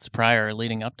months prior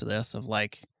leading up to this of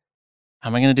like, how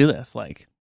am I going to do this? Like,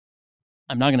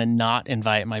 I'm not going to not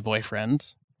invite my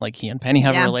boyfriend. Like, he and Penny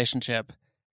have a relationship.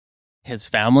 His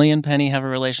family and Penny have a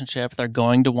relationship. They're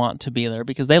going to want to be there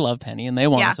because they love Penny and they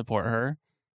want to support her.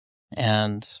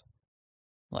 And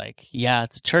Like, yeah,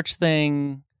 it's a church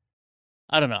thing.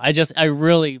 I don't know. I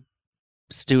really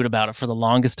stewed about it for the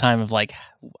longest time of like,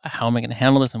 how am I going to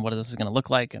handle this and what this is going to look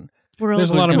like? And there's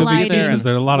a lot of moving pieces.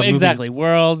 There are a lot of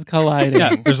worlds colliding.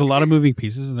 Yeah, there's a lot of moving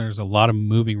pieces, and there's a lot of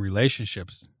moving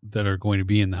relationships that are going to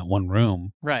be in that one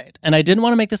room. Right. And I didn't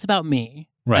want to make this about me.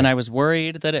 Right. And I was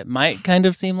worried that it might kind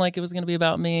of seem like it was going to be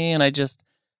about me. And I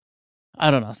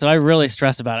don't know. So I really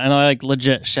stressed about it. And I like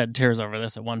legit shed tears over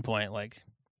this at one point, like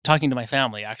talking to my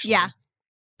family, actually. Yeah.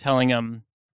 Telling them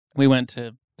we went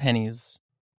to Penny's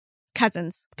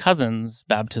cousin's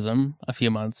baptism a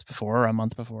few months before, or a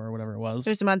month before, or whatever it was.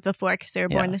 It was a month before because they were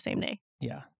born the same day.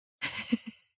 Yeah.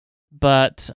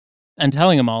 And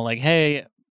telling them all, like, hey,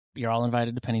 you're all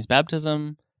invited to Penny's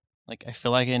baptism. Like, I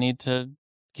feel like I need to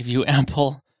give you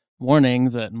ample warning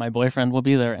that my boyfriend will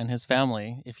be there and his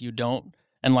family if you don't.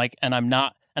 And I'm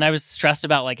not. And I was stressed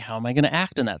about, like, how am I going to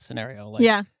act in that scenario? Like,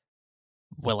 yeah.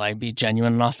 Will I be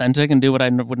genuine and authentic and do what I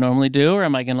would normally do? Or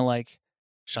am I going to, like,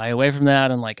 shy away from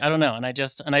that? And, like, I don't know. And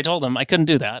I told them I couldn't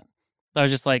do that. So I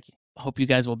was just like, hope you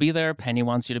guys will be there. Penny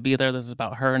wants you to be there. This is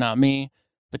about her, not me.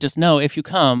 But just know, if you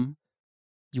come,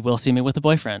 you will see me with a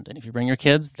boyfriend. And if you bring your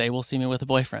kids, they will see me with a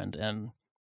boyfriend. And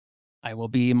I will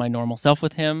be my normal self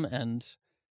with him. And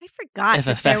I forgot if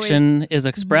affection is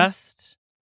expressed,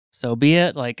 so be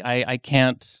it. Like, I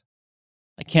can't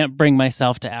bring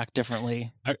myself to act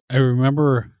differently. I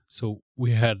remember, so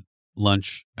we had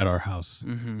lunch at our house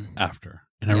after.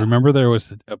 And I remember there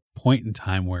was a point in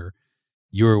time where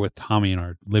you were with Tommy in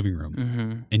our living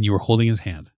room and you were holding his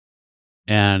hand.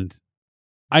 And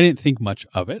I didn't think much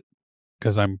of it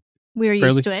because we were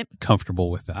used to it.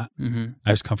 Comfortable with that. I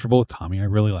was comfortable with Tommy. I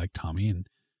really liked Tommy.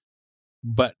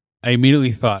 But I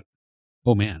immediately thought,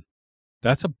 oh man,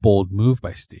 that's a bold move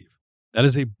by Steve. That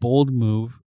is a bold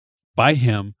move by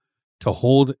him to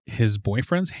hold his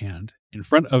boyfriend's hand in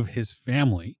front of his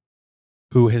family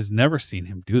who has never seen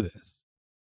him do this.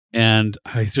 And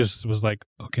I just was like,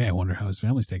 okay, I wonder how his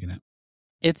family's taking it.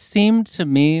 It seemed to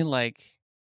me like,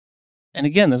 and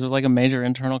again, this was like a major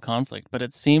internal conflict, but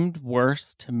it seemed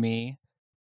worse to me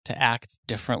to act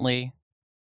differently.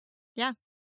 Yeah.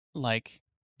 Like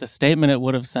the statement it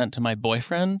would have sent to my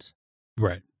boyfriend.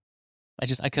 Right.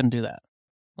 I couldn't do that.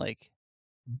 Like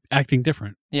acting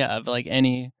different. Yeah. Like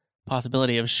any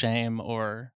possibility of shame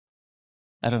or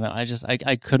I don't know.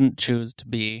 I couldn't choose to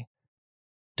be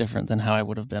different than how I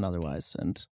would have been otherwise.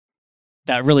 And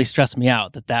that really stressed me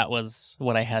out that was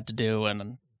what I had to do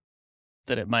and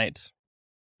that it might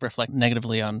reflect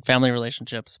negatively on family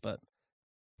relationships. But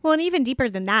well, and even deeper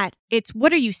than that, it's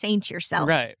what are you saying to yourself?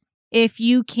 Right. If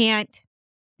you can't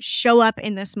show up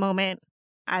in this moment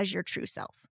as your true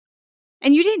self.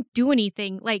 And you didn't do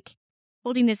anything like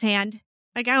holding his hand.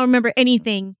 Like I don't remember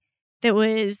anything that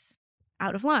was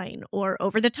out of line or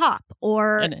over the top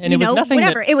or and it was nothing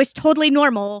whatever. It was totally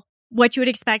normal, what you would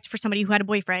expect for somebody who had a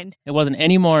boyfriend. It wasn't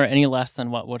any more or any less than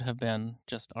what would have been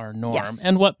just our norm. Yes.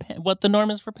 And what the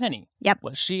norm is for Penny. Yep.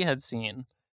 What she had seen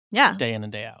day in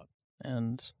and day out.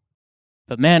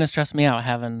 But man, it stressed me out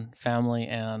having family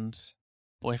and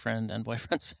boyfriend and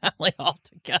boyfriend's family all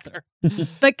together.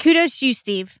 But kudos to you,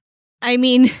 Steve. I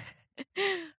mean,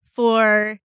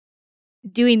 for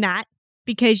doing that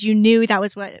because you knew that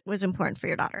was what was important for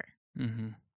your daughter. Mm-hmm.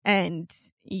 And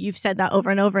you've said that over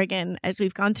and over again as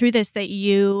we've gone through this, that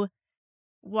you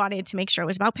wanted to make sure it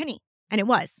was about Penny. And it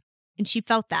was. And she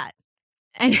felt that.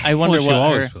 And I wonder she'll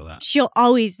always feel that. She'll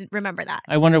always remember that.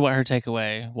 I wonder what her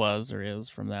takeaway was or is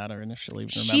from that, or if she'll even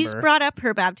remember. She's brought up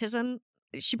her baptism.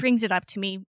 She brings it up to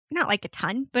me, not like a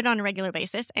ton, but on a regular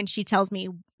basis. And she tells me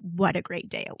what a great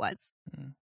day it was.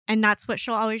 Mm. And that's what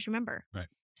she'll always remember. Right.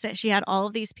 So she had all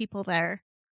of these people there.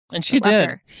 And she did.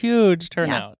 Her. Huge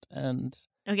turnout. Yeah. And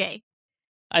okay.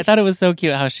 I thought it was so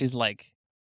cute how she's like,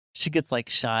 she gets like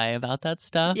shy about that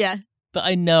stuff. Yeah. But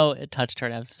I know it touched her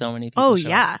to have so many people.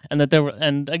 show up. And that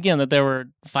there were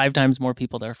 5 times more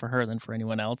people there for her than for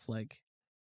anyone else. Like,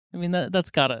 I mean, that's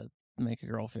gotta make a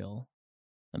girl feel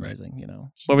amazing, you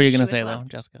know. What were you gonna say though,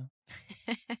 Jessica?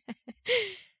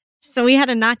 So we had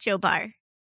a nacho bar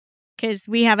because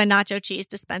we have a nacho cheese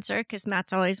dispenser because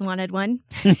Matt's always wanted one.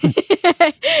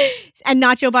 And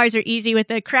nacho bars are easy with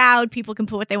the crowd. People can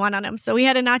put what they want on them. So we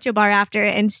had a nacho bar after,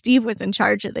 and Steve was in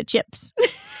charge of the chips.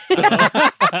 Because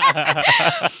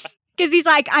he's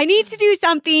like, I need to do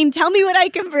something. Tell me what I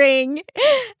can bring.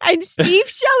 And Steve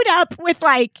showed up with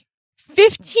like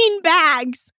 15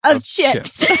 bags of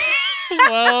chips.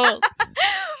 Well,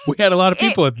 we had a lot of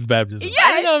people at the baptism. Yes.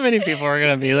 I don't know how many people were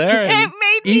going to be there. It made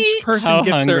me... Each person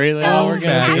gets their own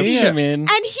bag of chips. And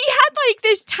he had like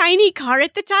this tiny car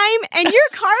at the time, and your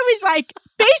car was like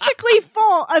basically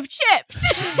full of chips.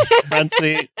 Front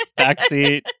seat, back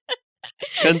seat.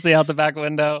 Couldn't see out the back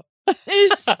window.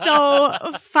 It's so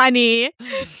funny.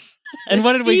 And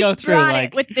what did we go through? Brought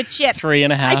Like it with the chips.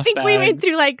 3.5 I think we went bags?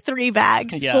 through like 3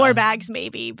 bags, Yeah. 4 bags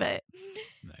maybe, but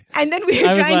Nice. and then we were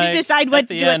I was trying like, to decide at what to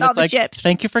the do end, with all it's the like, chips.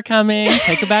 Thank you for coming.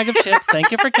 Take a bag of chips. Thank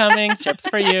you for coming. Chips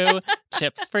for you.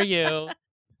 Chips for you.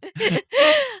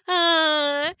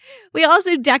 We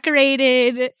also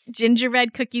decorated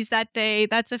gingerbread cookies that day.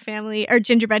 That's a family, or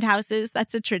gingerbread houses.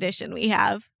 That's a tradition we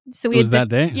have. So we It was had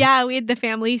that day? Yeah, we had the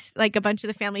families, like a bunch of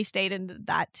the family stayed in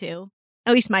that too.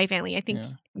 At least my family. I think Yeah.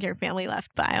 your family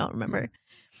left, but I don't remember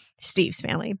Steve's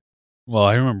family. Well,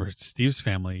 I remember Steve's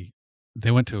family,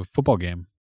 they went to a football game,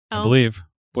 I Oh. believe.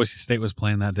 Boise State was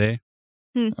playing that day.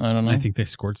 I don't And know. I think they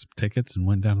scored some tickets and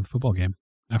went down to the football game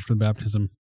after the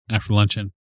baptism, after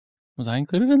luncheon. Was I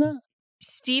included in that?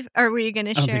 Steve, or were you going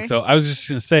to I share? don't think so. I was just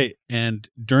going to say, and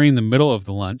during the middle of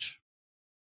the lunch,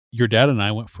 your dad and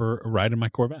I went for a ride in my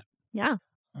Corvette. Yeah.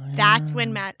 Oh, That's yeah.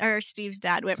 when Matt, or Steve's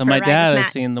dad, went So for my a ride dad with has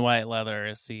Matt. seen the white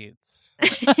leather seats.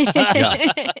 Which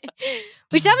that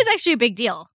was actually a big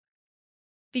deal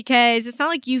because it's not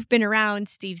like you've been around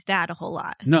Steve's dad a whole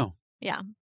lot. No. Yeah.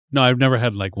 No, I've never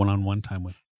had like one-on-one time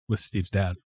with Steve's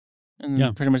dad. And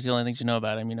Yeah. pretty much the only things you know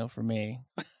about him, you know, from me.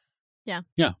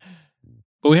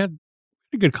 But we had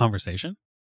a good conversation.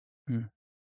 What'd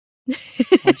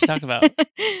you talk about?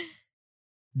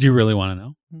 Do you really want to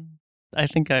know? I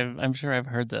think I'm sure I've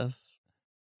heard this.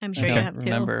 I'm I sure you don't have too.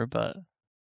 remember, but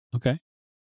Okay.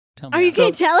 tell me. Are you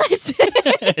going to tell us?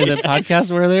 Is it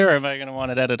podcast worthy, or am I going to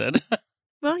want it edited?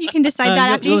 Well, you can decide that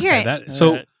Yeah, after you we'll hear say it. that.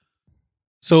 Alright.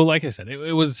 So like I said,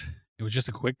 it was just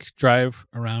a quick drive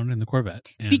around in the Corvette.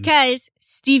 And Because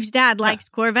Steve's dad likes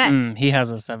Corvettes. He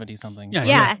has a 70-something. Yeah,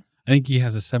 Yeah. I think he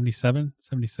has a 77,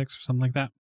 76 or something like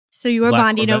that. So you were Black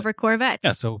bonding Corvette. over Corvettes.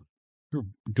 Yeah, so we were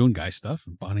doing guy stuff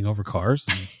and bonding over cars.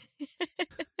 And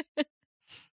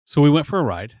so we went for a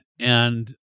ride,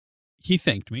 and he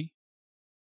thanked me,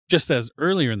 just as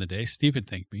earlier in the day, Steve had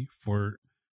thanked me for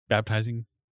baptizing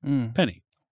Penny.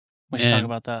 We should talk And-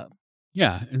 about that.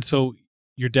 Yeah, and so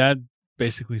your dad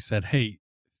basically said, "Hey,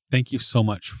 thank you so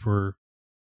much for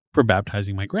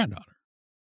baptizing my granddaughter.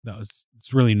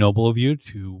 It's really noble of you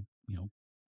to,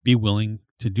 be willing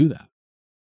to do that."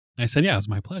 And I said, "Yeah, it was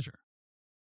my pleasure."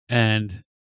 And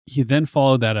he then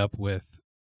followed that up with,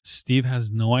 "Steve has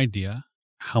no idea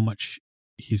how much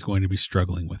he's going to be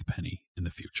struggling with Penny in the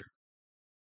future."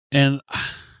 And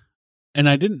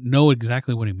I didn't know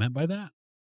exactly what he meant by that.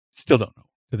 Still don't know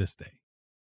to this day.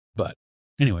 But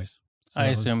anyways, so I that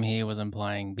was- assume he was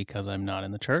implying because I'm not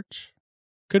in the church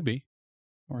could be.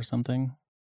 or something.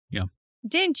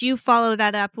 Didn't you follow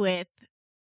that up with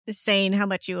saying how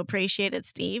much you appreciated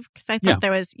Steve? Because I thought Yeah.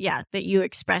 there was, that you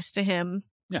expressed to him.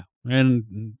 Yeah.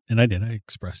 And I did. I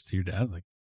expressed to your dad, like,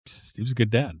 Steve's a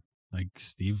good dad. Like,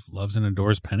 Steve loves and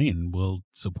adores Penny and will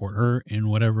support her in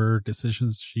whatever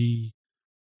decisions she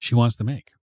wants to make.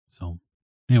 So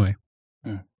anyway,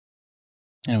 Anyway,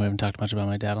 we haven't talked much about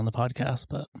my dad on the podcast,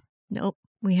 but Nope,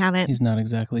 we haven't. he's not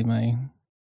exactly my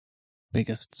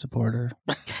biggest supporter.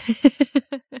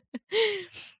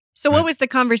 So what Right. was the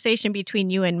conversation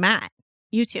between you and Matt?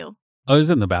 You two? I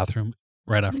was in the bathroom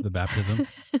right after the baptism.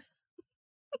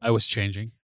 I was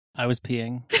changing. I was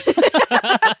peeing.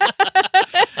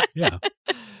 Yeah.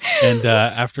 And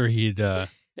after he'd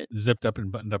zipped up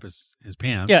and buttoned up his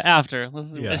pants. Yeah, after.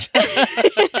 Listen, Yeah.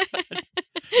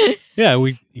 Yeah,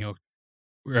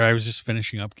 where I was just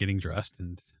finishing up getting dressed,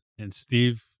 and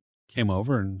Steve came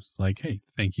over and was like, "Hey,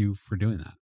 thank you for doing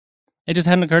that." It just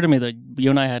hadn't occurred to me that you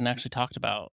and I hadn't actually talked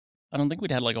about. I don't think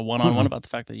we'd had like a one-on-one Mhm. about the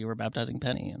fact that you were baptizing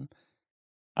Penny, and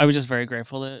I was just very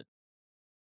grateful that.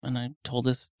 And I told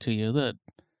this to you that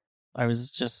I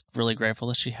was just really grateful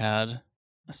that she had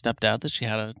a stepdad that she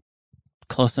had a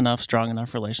close enough, strong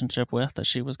enough relationship with that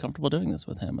she was comfortable doing this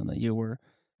with him, and that you were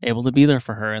able to be there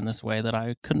for her in this way that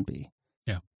I couldn't be.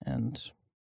 Yeah. And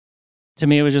to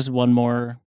me, it was just one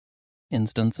more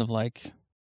instance of like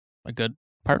a good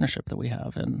partnership that we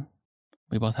have, and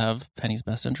we both have Penny's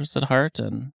best interests at heart,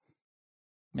 and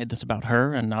made this about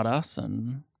her and not us.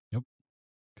 And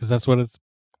Because that's what it's,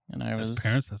 I was as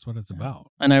parents, that's what it's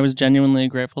about. and I was genuinely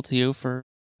grateful to you for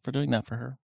doing that for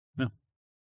her.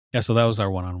 Yeah, so that was our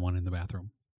one-on-one in the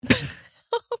bathroom. That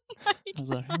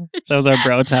was our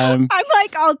bro time. I'm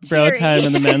like all Bro teary. time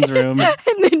in the men's room. And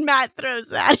then Matt throws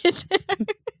that in there.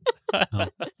 Oh,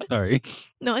 sorry.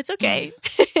 No, it's okay.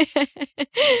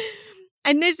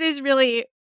 And this is really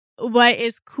what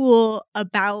is cool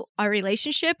about our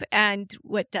relationship, and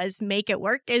what does make it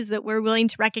work is that we're willing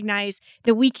to recognize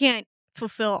that we can't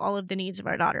fulfill all of the needs of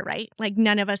our daughter, right? Like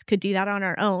none of us could do that on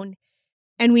our own.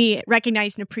 And we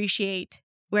recognize and appreciate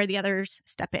where the others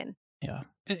step in. Yeah.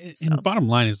 And the bottom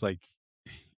line is like,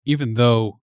 even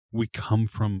though we come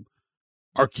from,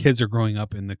 our kids are growing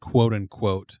up in the quote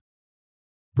unquote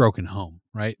broken home,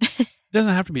 right? It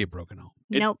doesn't have to be a broken home.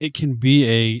 Nope. It can be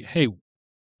a, hey,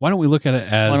 why don't we look at it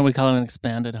as... Why don't we call it an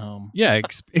expanded home? Yeah,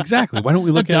 exactly. Why don't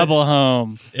we look a at double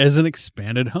home as an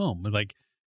expanded home? Like,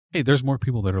 hey, there's more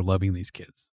people that are loving these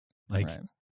kids. Like, Right.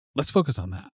 let's focus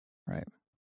on that. Right.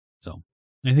 So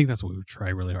I think that's what we would try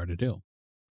really hard to do.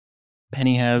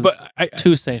 Penny has But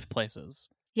two safe places.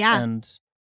 Yeah. And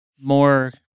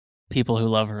more people who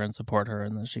love her and support her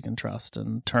and that she can trust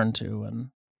and turn to.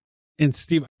 And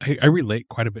Steve, I relate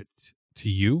quite a bit to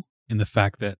you in the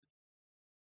fact that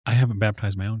I haven't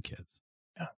baptized my own kids.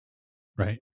 Yeah.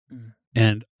 Right. Mm.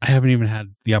 And I haven't even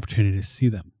had the opportunity to see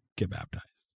them get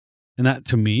baptized. And that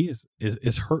to me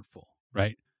is hurtful.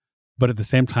 Right. But at the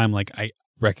same time, like I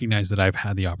recognize that I've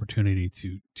had the opportunity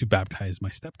to baptize my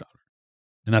stepdaughter.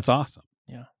 And that's awesome.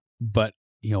 Yeah. But,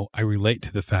 you know, I relate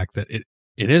to the fact that it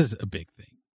is a big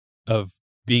thing of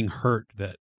being hurt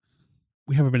that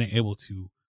we haven't been able to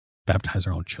baptize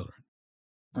our own children.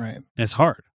 Right. And it's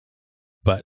hard.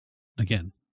 But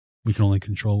again, we can only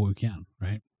control what we can,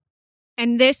 right?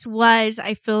 And this was,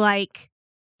 I feel like,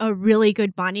 a really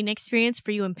good bonding experience for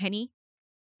you and Penny.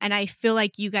 And I feel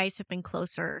like you guys have been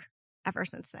closer ever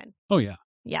since then. Oh, yeah.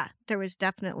 Yeah, there was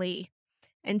definitely.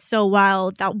 And so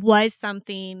while that was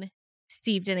something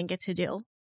Steve didn't get to do,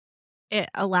 it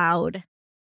allowed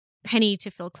Penny to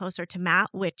feel closer to Matt,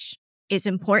 which is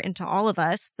important to all of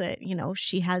us, that, you know,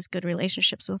 she has good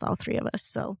relationships with all three of us.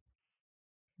 So,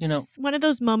 You know, it's one of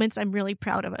those moments I'm really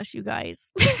proud of us, you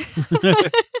guys.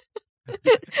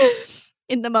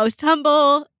 In the most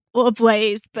humble of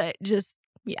ways, but just,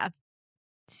 yeah,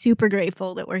 super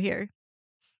grateful that we're here.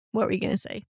 What were you going to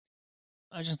say?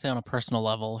 I was just say on a personal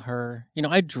level,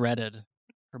 I dreaded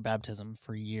her baptism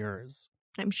for years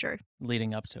I'm sure.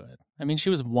 leading up to it. I mean, she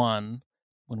was 1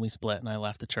 when we split and I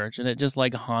left the church, and it just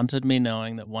like haunted me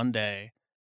knowing that one day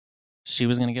she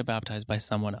was going to get baptized by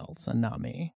someone else and not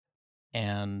me.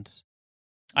 And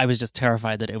I was just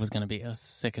terrified that it was going to be a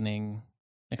sickening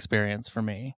experience for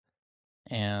me.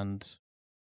 And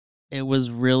it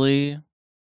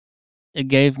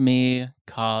gave me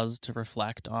cause to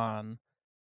reflect on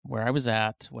where I was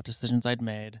at, what decisions I'd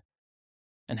made,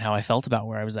 and how I felt about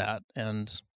where I was at.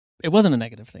 And it wasn't a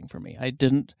negative thing for me. I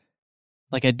didn't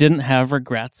have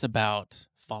regrets about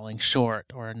falling short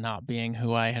or not being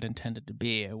who I had intended to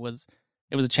be. It was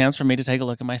a chance for me to take a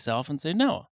look at myself and say,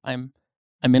 no, I'm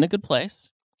in a good place.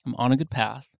 I'm on a good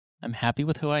path. I'm happy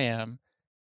with who I am.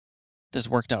 This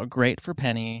worked out great for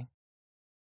Penny.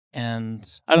 And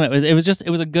I don't know, it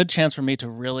was a good chance for me to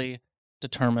really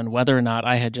determine whether or not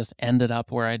I had just ended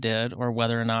up where I did or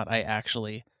whether or not I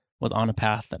actually was on a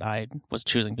path that I was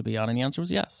choosing to be on. And the answer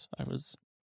was yes. I was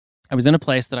in a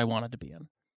place that I wanted to be in.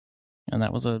 And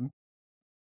that was a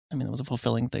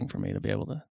fulfilling thing for me to be able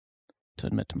to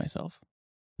admit to myself.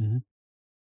 Mm-hmm.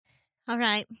 All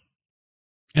right.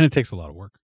 And it takes a lot of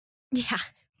work Yeah.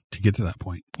 to get to that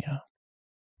point. Yeah.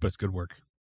 But it's good work.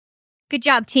 Good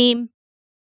job, team.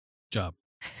 Job.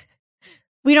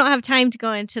 We don't have time to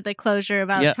go into the closure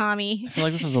about Yeah. Tommy. I feel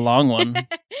like this was a long one.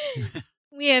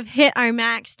 We have hit our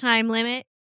max time limit.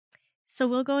 So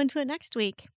we'll go into it next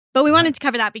week. But we wanted to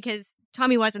cover that because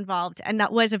Tommy was involved. And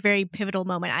that was a very pivotal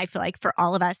moment, I feel like, for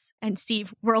all of us. And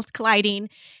Steve, world colliding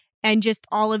and just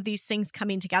all of these things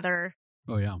coming together.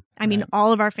 Oh, yeah. I mean,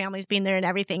 all of our families being there and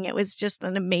everything. It was just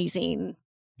an amazing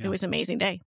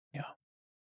day. Yeah.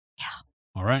 Yeah.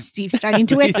 All right. Steve's starting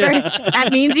to whisper. That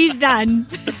means he's done.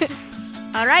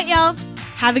 All right, y'all.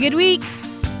 Have a good week.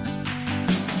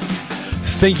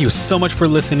 Thank you so much for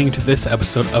listening to this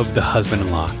episode of The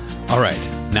Husband-in-Law. All right,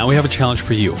 now we have a challenge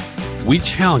for you. We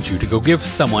challenge you to go give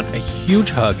someone a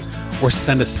huge hug or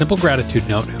send a simple gratitude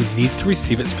note who needs to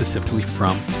receive it specifically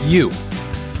from you.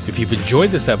 If you've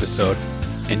enjoyed this episode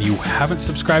and you haven't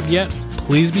subscribed yet,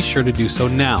 please be sure to do so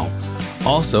now.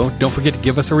 Also, don't forget to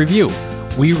give us a review.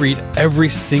 We read every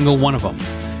single one of them.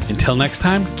 Until next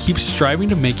time, keep striving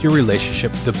to make your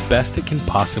relationship the best it can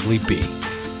possibly be.